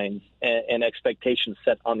communication lines and expectations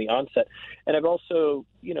set on the onset. And I've also,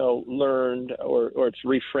 learned or it's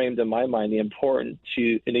reframed in my mind the importance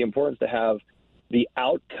to have the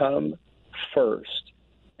outcome first,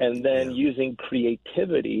 and then using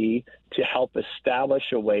creativity to help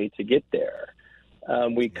establish a way to get there.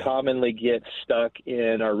 We commonly get stuck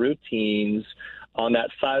in our routines on that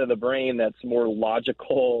side of the brain that's more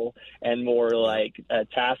logical and more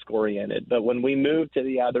task-oriented. But when we move to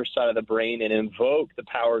the other side of the brain and invoke the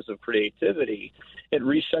powers of creativity, it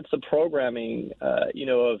resets the programming,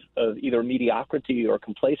 of either mediocrity or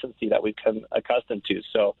complacency that we've come accustomed to.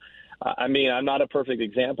 So, I'm not a perfect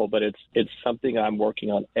example, but it's something I'm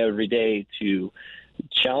working on every day to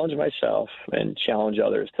challenge myself and challenge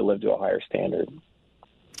others to live to a higher standard.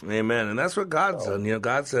 Amen. And that's what God said.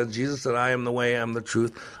 God said, Jesus said, I am the way, I am the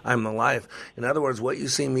truth, I am the life. In other words, what you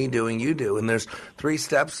see me doing, you do. And there's 3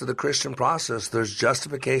 steps to the Christian process. There's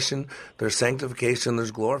justification, there's sanctification, there's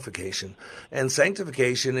glorification. And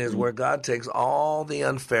sanctification is where God takes all the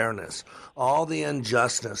unfairness, all the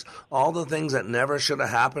injustice, all the things that never should have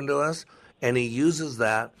happened to us, And he uses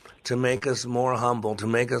that to make us more humble, to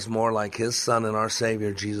make us more like his Son and our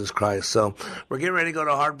Savior, Jesus Christ. So we're getting ready to go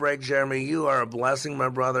to Heartbreak. Jeremy, you are a blessing, my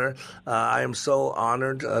brother. I am so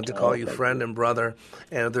honored to call you friend and brother.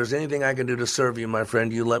 And if there's anything I can do to serve you, my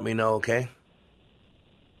friend, you let me know, okay?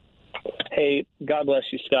 Hey, God bless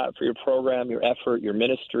you, Scott, for your program, your effort, your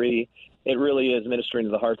ministry. It really is ministering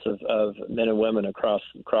to the hearts of men and women across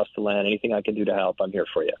the land. Anything I can do to help, I'm here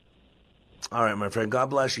for you. All right, my friend. God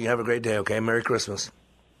bless you. Have a great day, okay? Merry Christmas.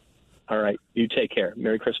 All right. You take care.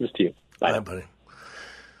 Merry Christmas to you. Bye. Bye, buddy.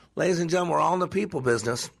 Ladies and gentlemen, we're all in the people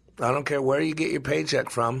business. I don't care where you get your paycheck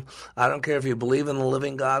from. I don't care if you believe in the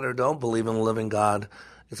living God or don't believe in the living God.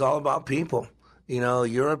 It's all about people. You know,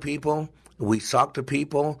 you're a people. We talk to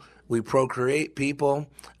people. We procreate people.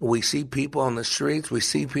 We see people on the streets. We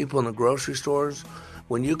see people in the grocery stores.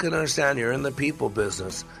 When you can understand you're in the people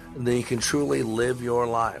business, then you can truly live your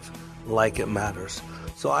life like it matters.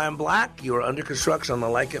 So I am Black. You are under construction on the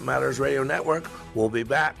Like It Matters Radio Network. We'll be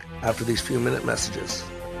back after these few-minute messages.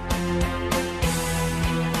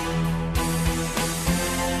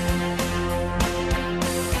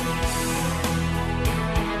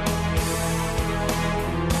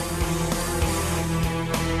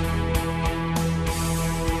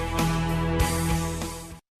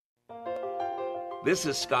 This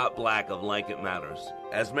is Scott Black of Like It Matters.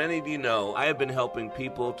 As many of you know, I have been helping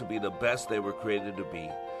people to be the best they were created to be.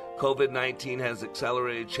 COVID-19 has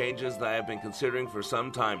accelerated changes that I have been considering for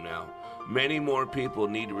some time now. Many more people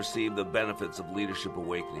need to receive the benefits of Leadership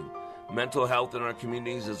Awakening. Mental health in our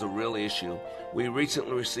communities is a real issue. We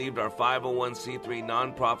recently received our 501c3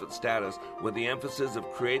 nonprofit status with the emphasis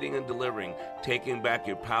of creating and delivering, taking back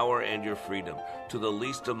your power and your freedom to the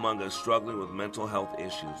least among us struggling with mental health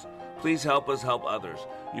issues. Please help us help others.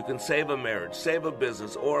 You can save a marriage, save a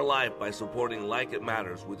business, or a life by supporting Like It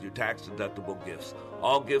Matters with your tax-deductible gifts.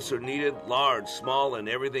 All gifts are needed, large, small, and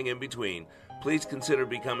everything in between. Please consider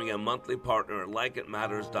becoming a monthly partner at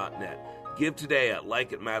likeitmatters.net. Give today at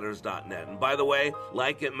likeitmatters.net. And by the way,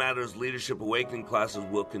 Like It Matters Leadership Awakening classes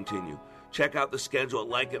will continue. Check out the schedule at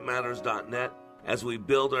likeitmatters.net as we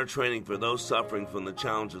build our training for those suffering from the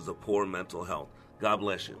challenges of poor mental health. God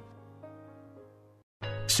bless you.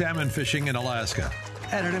 Salmon fishing in Alaska,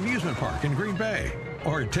 at an amusement park in Green Bay,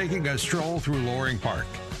 or taking a stroll through Loring Park.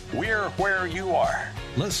 We're where you are.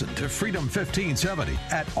 Listen to Freedom 1570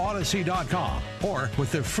 at Odyssey.com or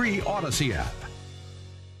with the free Odyssey app.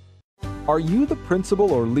 Are you the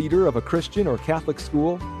principal or leader of a Christian or Catholic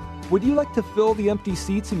school? Would you like to fill the empty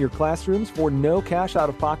seats in your classrooms for no cash out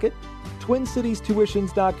of pocket?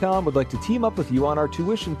 TwinCitiesTuitions.com would like to team up with you on our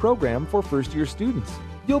tuition program for first-year students.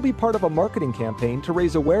 You'll be part of a marketing campaign to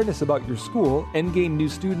raise awareness about your school and gain new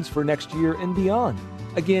students for next year and beyond.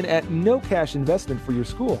 Again, at no cash investment for your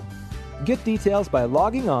school. Get details by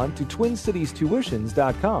logging on to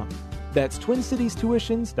TwinCitiesTuitions.com. That's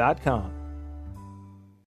TwinCitiesTuitions.com.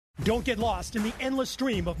 Don't get lost in the endless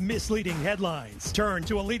stream of misleading headlines. Turn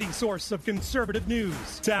to a leading source of conservative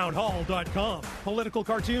news. Townhall.com. Political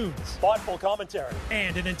cartoons, thoughtful commentary,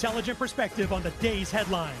 and an intelligent perspective on the day's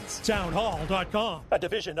headlines. Townhall.com, a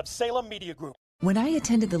division of Salem Media Group. When I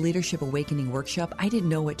attended the Leadership Awakening workshop, I didn't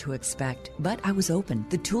know what to expect, but I was open.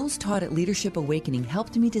 The tools taught at Leadership Awakening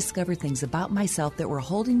helped me discover things about myself that were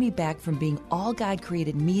holding me back from being all God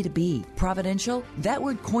created me to be. Providential? That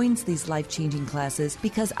word coins these life-changing classes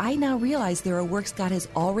because I now realize there are works God has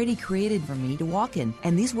already created for me to walk in,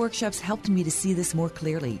 and these workshops helped me to see this more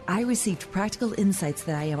clearly. I received practical insights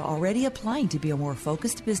that I am already applying to be a more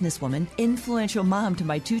focused businesswoman, influential mom to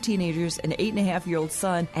my 2 teenagers, an 8.5-year-old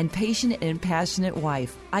son, and patient and passionate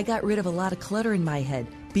wife. I got rid of a lot of clutter in my head.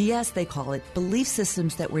 BS, they call it, belief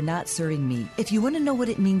systems that were not serving me. If you want to know what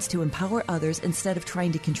it means to empower others instead of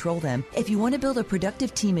trying to control them, if you want to build a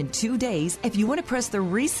productive team in 2 days, if you want to press the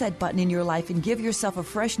reset button in your life and give yourself a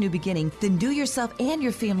fresh new beginning, then do yourself and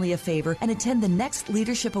your family a favor and attend the next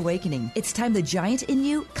Leadership Awakening. It's time the giant in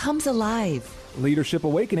you comes alive. Leadership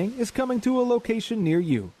Awakening is coming to a location near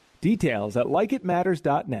you. Details at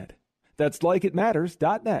likeitmatters.net. That's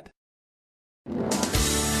likeitmatters.net.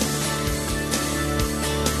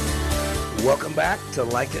 Welcome back to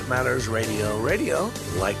Like It Matters Radio. Radio,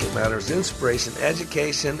 Like It Matters, inspiration,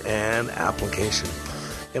 education, and application.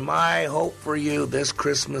 And my hope for you this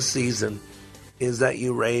Christmas season is that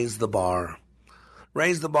you raise the bar.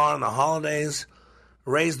 Raise the bar in the holidays.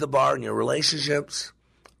 Raise the bar in your relationships.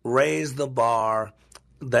 Raise the bar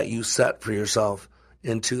that you set for yourself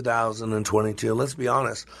in 2022. Let's be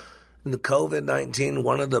honest. The COVID-19,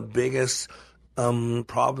 one of the biggest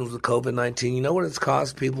problems with COVID-19, you know what it's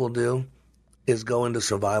caused people to do? Is go into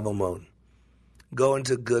survival mode. Go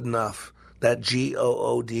into good enough That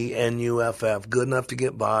GOODNUFF. Good enough to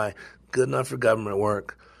get by. Good enough for government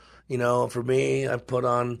work. You know, for me, I'm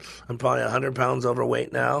probably 100 pounds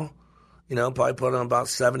overweight now. You know, probably put on about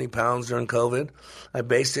 70 pounds during COVID. I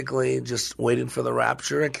basically just waited for the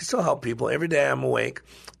rapture. I can still help people. Every day I'm awake.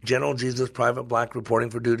 General Jesus, Private Black, reporting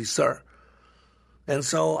for duty, sir. And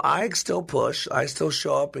so I still push. I still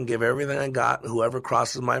show up and give everything I got, whoever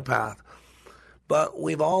crosses my path. But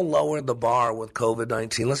we've all lowered the bar with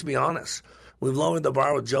COVID-19. Let's be honest. We've lowered the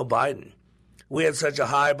bar with Joe Biden. We had such a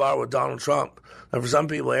high bar with Donald Trump. And for some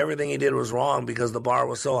people, everything he did was wrong because the bar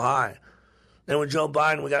was so high. And with Joe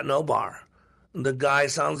Biden, we got no bar. The guy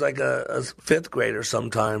sounds like a fifth grader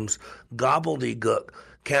sometimes. Gobbledygook.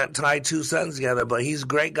 Can't tie two sentences together, but he's a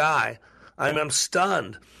great guy. I'm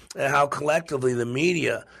stunned at how collectively the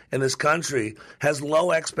media in this country has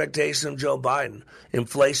low expectations of Joe Biden.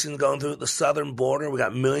 Inflation going through the southern border. We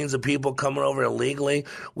got millions of people coming over illegally.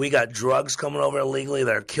 We got drugs coming over illegally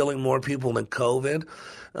that are killing more people than COVID.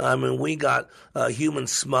 I mean, we got human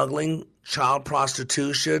smuggling, child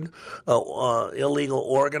prostitution, illegal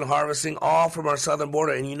organ harvesting, all from our southern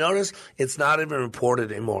border. And you notice it's not even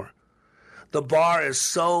reported anymore. The bar is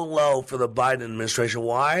so low for the Biden administration.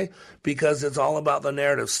 Why? Because it's all about the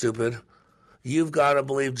narrative, stupid. You've got to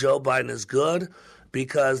believe Joe Biden is good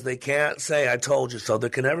because they can't say, I told you so. There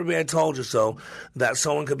can never be I told you so that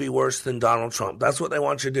someone could be worse than Donald Trump. That's what they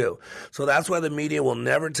want you to do. So that's why the media will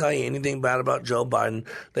never tell you anything bad about Joe Biden.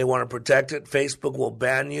 They want to protect it. Facebook will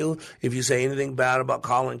ban you if you say anything bad about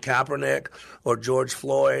Colin Kaepernick or George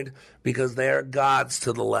Floyd because they're gods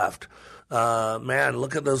to the left. Man,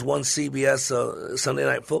 look at those one CBS Sunday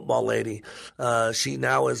Night Football lady. She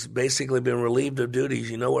now has basically been relieved of duties.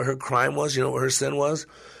 You know what her crime was? You know what her sin was?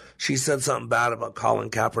 She said something bad about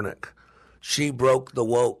Colin Kaepernick. She broke the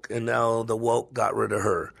woke, and now the woke got rid of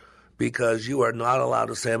her because you are not allowed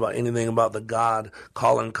to say about anything about the God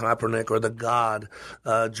Colin Kaepernick or the God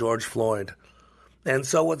George Floyd. And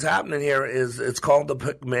so what's happening here is it's called the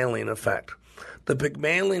Pygmalion effect. The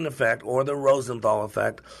Pygmalion effect, or the Rosenthal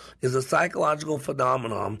effect, is a psychological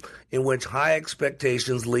phenomenon in which high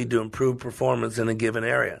expectations lead to improved performance in a given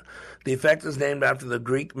area. The effect is named after the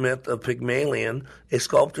Greek myth of Pygmalion, a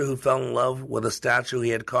sculptor who fell in love with a statue he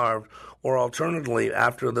had carved, or alternatively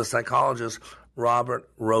after the psychologist Robert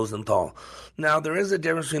Rosenthal. Now, there is a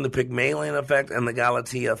difference between the Pygmalion effect and the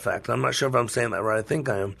Galatea effect. I'm not sure if I'm saying that right. I think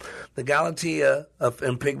I am. The Galatea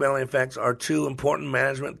and Pygmalion effects are two important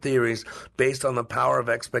management theories based on the power of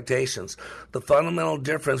expectations. The fundamental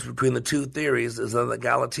difference between the two theories is that the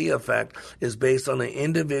Galatea effect is based on the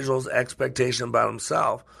individual's expectation about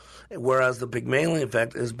himself, whereas the Pygmalion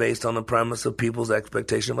effect is based on the premise of people's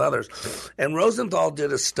expectation of others. And Rosenthal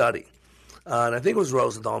did a study. And I think it was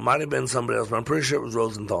Rosenthal. It might have been somebody else, but I'm pretty sure it was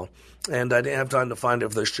Rosenthal. And I didn't have time to find it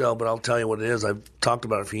for this show, but I'll tell you what it is. I've talked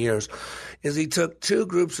about it for years. Is he took two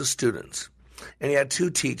groups of students, and he had two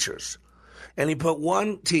teachers. And he put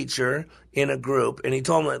one teacher in a group, and he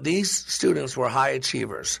told them that these students were high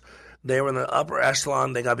achievers. They were in the upper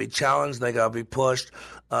echelon. They got to be challenged. They got to be pushed.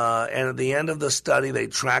 And at the end of the study, they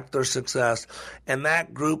tracked their success. And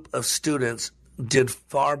that group of students did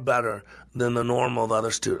far better than the norm of other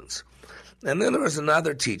students. And then there was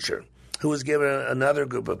another teacher who was given another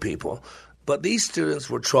group of people. But these students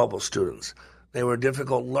were trouble students. They were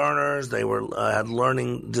difficult learners. They were had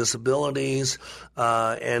learning disabilities,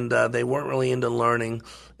 and they weren't really into learning.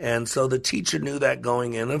 And so the teacher knew that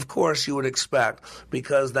going in. Of course, you would expect,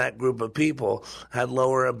 because that group of people had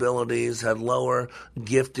lower abilities, had lower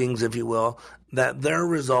giftings, if you will, that their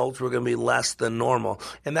results were going to be less than normal.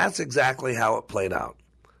 And that's exactly how it played out.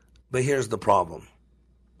 But here's the problem.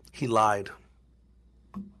 He lied.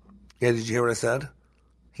 Yeah, did you hear what I said?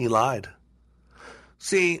 He lied.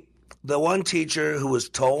 See, the one teacher who was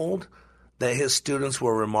told that his students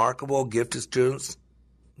were remarkable, gifted students,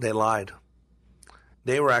 they lied.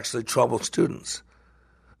 They were actually troubled students.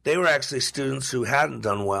 They were actually students who hadn't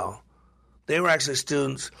done well. They were actually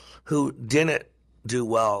students who didn't do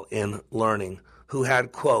well in learning, who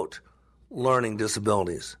had, quote, learning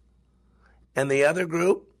disabilities. And the other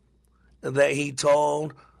group that he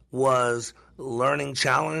told was learning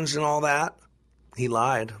challenge and all that, he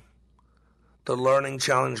lied. The learning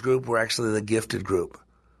challenge group were actually the gifted group.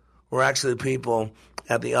 Were actually the people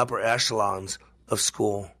at the upper echelons of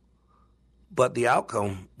school. But the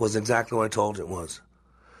outcome was exactly what I told you it was.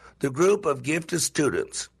 The group of gifted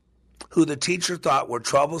students who the teacher thought were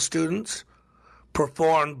trouble students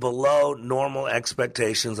performed below normal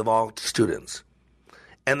expectations of all students.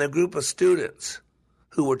 And the group of students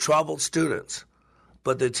who were troubled students,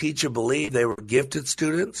 but the teacher believed they were gifted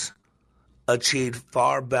students, achieved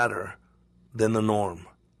far better than the norm.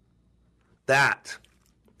 That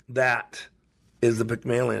is the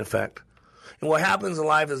Pygmalion effect. And what happens in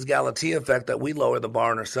life is the Galatea effect, that we lower the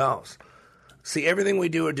bar on ourselves. See, everything we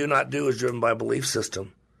do or do not do is driven by a belief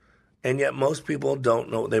system. And yet most people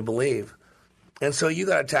don't know what they believe. And so you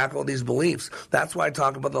got to tackle these beliefs. That's why I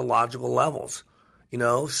talk about the logical levels. You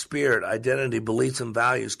know, spirit, identity, beliefs and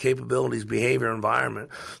values, capabilities, behavior, environment.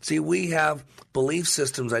 See, we have belief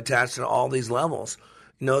systems attached to all these levels.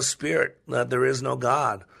 You know, spirit, that there is no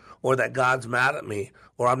God, or that God's mad at me,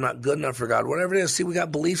 or I'm not good enough for God, whatever it is. See, we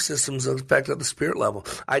got belief systems that affect at the spirit level.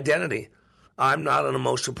 Identity, I'm not an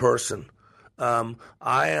emotional person. I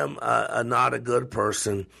am not a good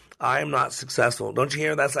person. I am not successful. Don't you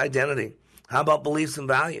hear? That's identity. How about beliefs and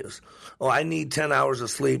values? Oh, I need 10 hours of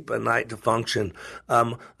sleep a night to function.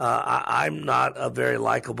 I'm not a very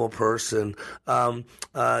likable person. You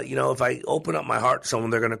know, if I open up my heart to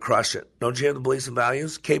someone, they're going to crush it. Don't you hear the beliefs and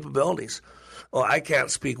values? Capabilities. Oh, I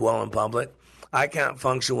can't speak well in public. I can't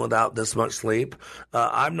function without this much sleep.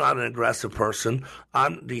 I'm not an aggressive person.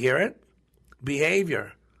 Do you hear it?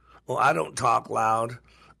 Behavior. Well, I don't talk loud.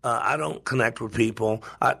 I don't connect with people.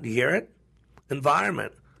 Do you hear it?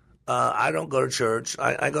 Environment. I don't go to church.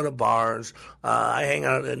 I go to bars. I hang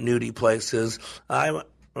out at nudie places.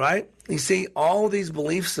 Right? You see, all these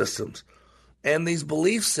belief systems. And these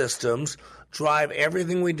belief systems drive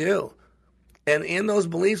everything we do. And in those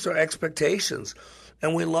beliefs are expectations.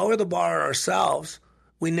 And we lower the bar ourselves,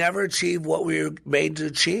 we never achieve what we were made to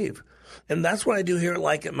achieve. And that's what I do here at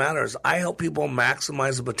Like It Matters. I help people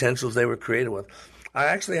maximize the potentials they were created with. I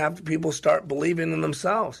actually have people start believing in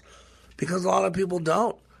themselves, because a lot of people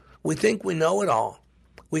don't. We think we know it all.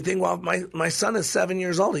 We think, well, my son is 7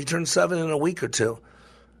 years old. He turned 7 in a week or two.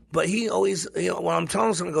 But he always, when I'm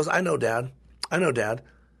telling someone, he goes, I know, Dad. I know, Dad.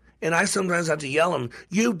 And I sometimes have to yell at him,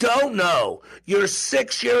 you don't know. You're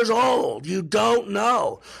 6 years old. You don't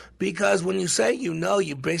know. Because when you say you know,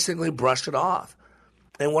 you basically brush it off.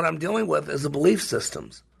 And what I'm dealing with is the belief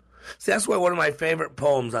systems. See, that's why one of my favorite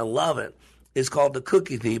poems, I love it, is called The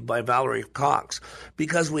Cookie Thief by Valerie Cox.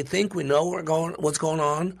 Because we think we know what's going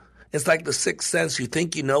on. It's like The Sixth Sense. You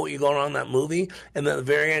think you know what you're going on in that movie, and then at the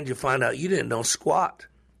very end you find out you didn't know squat.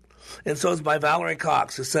 And so it's by Valerie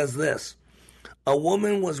Cox. It says this. A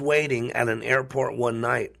woman was waiting at an airport one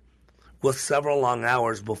night with several long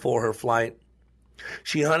hours before her flight.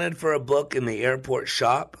 She hunted for a book in the airport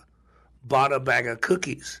shop, bought a bag of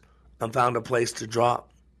cookies, and found a place to drop.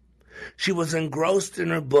 She was engrossed in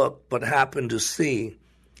her book, but happened to see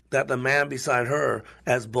that the man beside her,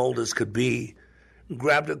 as bold as could be,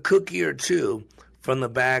 grabbed a cookie or two from the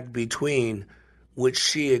bag between, which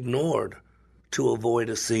she ignored to avoid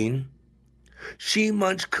a scene. She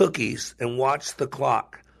munched cookies and watched the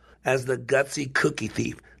clock as the gutsy cookie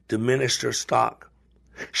thief diminished her stock.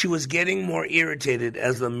 She was getting more irritated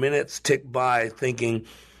as the minutes ticked by, thinking,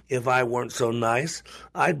 if I weren't so nice,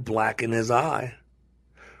 I'd blacken his eye.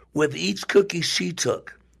 With each cookie she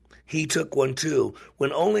took, he took one too.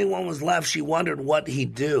 When only one was left, she wondered what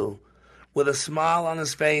he'd do. With a smile on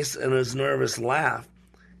his face and his nervous laugh,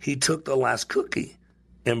 he took the last cookie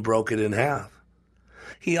and broke it in half.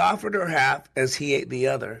 He offered her half as he ate the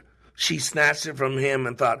other. She snatched it from him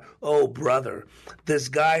and thought, oh, brother, this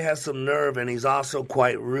guy has some nerve and he's also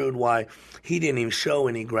quite rude. Why, he didn't even show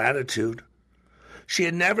any gratitude. She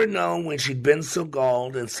had never known when she'd been so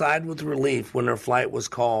galled and sighed with relief when her flight was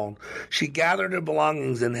called. She gathered her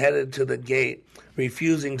belongings and headed to the gate,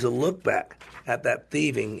 refusing to look back at that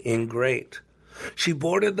thieving ingrate. She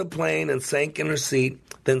boarded the plane and sank in her seat,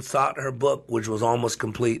 then sought her book, which was almost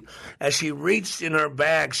complete. As she reached in her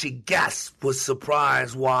bag, she gasped with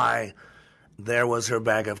surprise. Why, there was her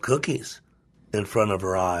bag of cookies in front of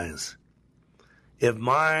her eyes. If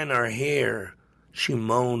mine are here, she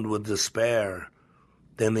moaned with despair,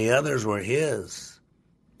 then the others were his,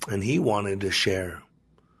 and he wanted to share.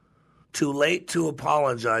 Too late to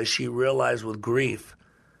apologize, she realized with grief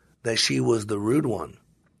that she was the rude one,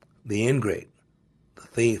 the ingrate, the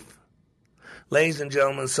thief. Ladies and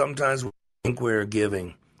gentlemen, sometimes we think we're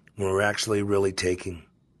giving when we're actually really taking.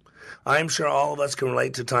 I'm sure all of us can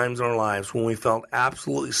relate to times in our lives when we felt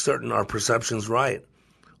absolutely certain our perception's right,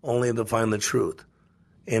 only to find the truth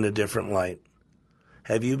in a different light.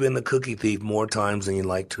 Have you been the cookie thief more times than you'd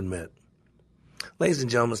like to admit? Ladies and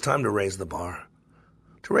gentlemen, it's time to raise the bar.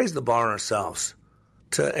 To raise the bar on ourselves.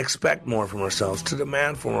 To expect more from ourselves. To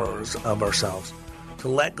demand more of ourselves. To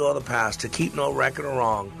let go of the past. To keep no record of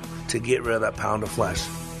wrong. To get rid of that pound of flesh.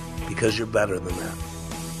 Because you're better than that.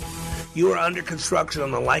 You are under construction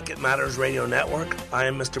on the Like It Matters radio network. I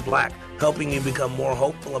am Mr. Black, helping you become more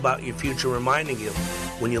hopeful about your future, reminding you,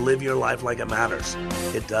 when you live your life like it matters,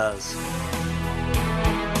 it does.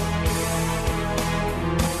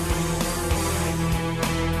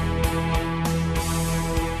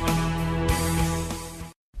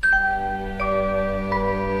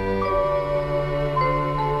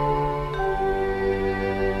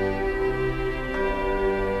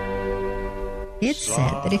 It's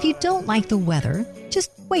said that if you don't like the weather,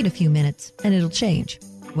 just wait a few minutes and it'll change.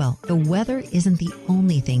 Well, the weather isn't the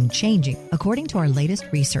only thing changing. According to our latest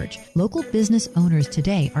research, local business owners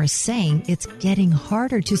today are saying it's getting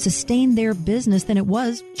harder to sustain their business than it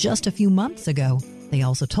was just a few months ago. They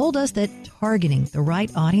also told us that targeting the right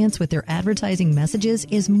audience with their advertising messages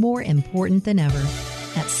is more important than ever.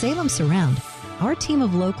 At Salem Surround, our team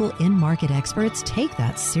of local in-market experts take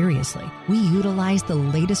that seriously. We utilize the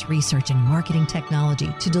latest research in marketing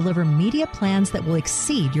technology to deliver media plans that will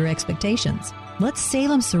exceed your expectations. Let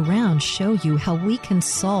Salem Surround show you how we can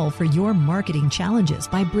solve for your marketing challenges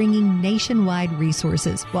by bringing nationwide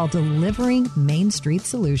resources while delivering Main Street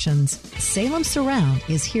solutions. Salem Surround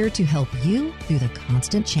is here to help you through the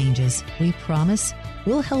constant changes. We promise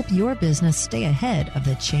we'll help your business stay ahead of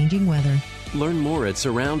the changing weather. Learn more at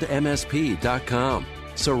surroundmsp.com.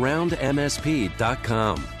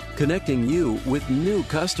 Surroundmsp.com. Connecting you with new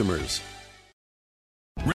customers.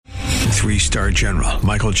 3-star General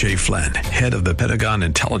Michael J. Flynn, head of the Pentagon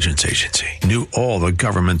Intelligence Agency, knew all the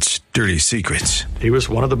government's dirty secrets. He was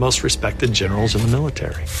one of the most respected generals in the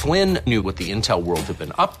military. Flynn knew what the intel world had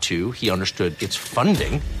been up to. He understood its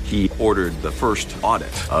funding. He ordered the first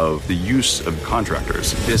audit of the use of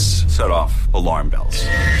contractors. This set off alarm bells.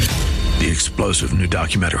 The explosive new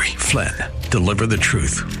documentary, Flynn, Deliver the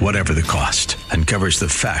Truth, Whatever the Cost, uncovers the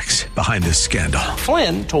facts behind this scandal.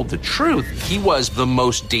 Flynn told the truth. He was the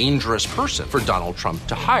most dangerous person for Donald Trump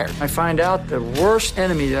to hire. I find out the worst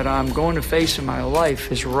enemy that I'm going to face in my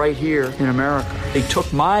life is right here in America. They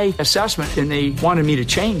took my assessment and they wanted me to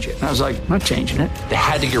change it. And I was like, I'm not changing it. They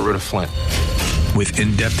had to get rid of Flynn. With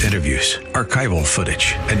in-depth interviews, archival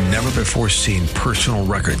footage, and never-before-seen personal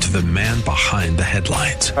records of the man behind the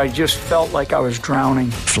headlines. I just felt like I was drowning.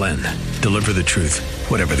 Flynn, Deliver the Truth,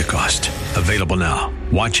 Whatever the Cost. Available now.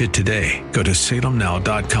 Watch it today. Go to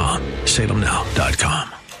salemnow.com.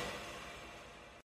 salemnow.com.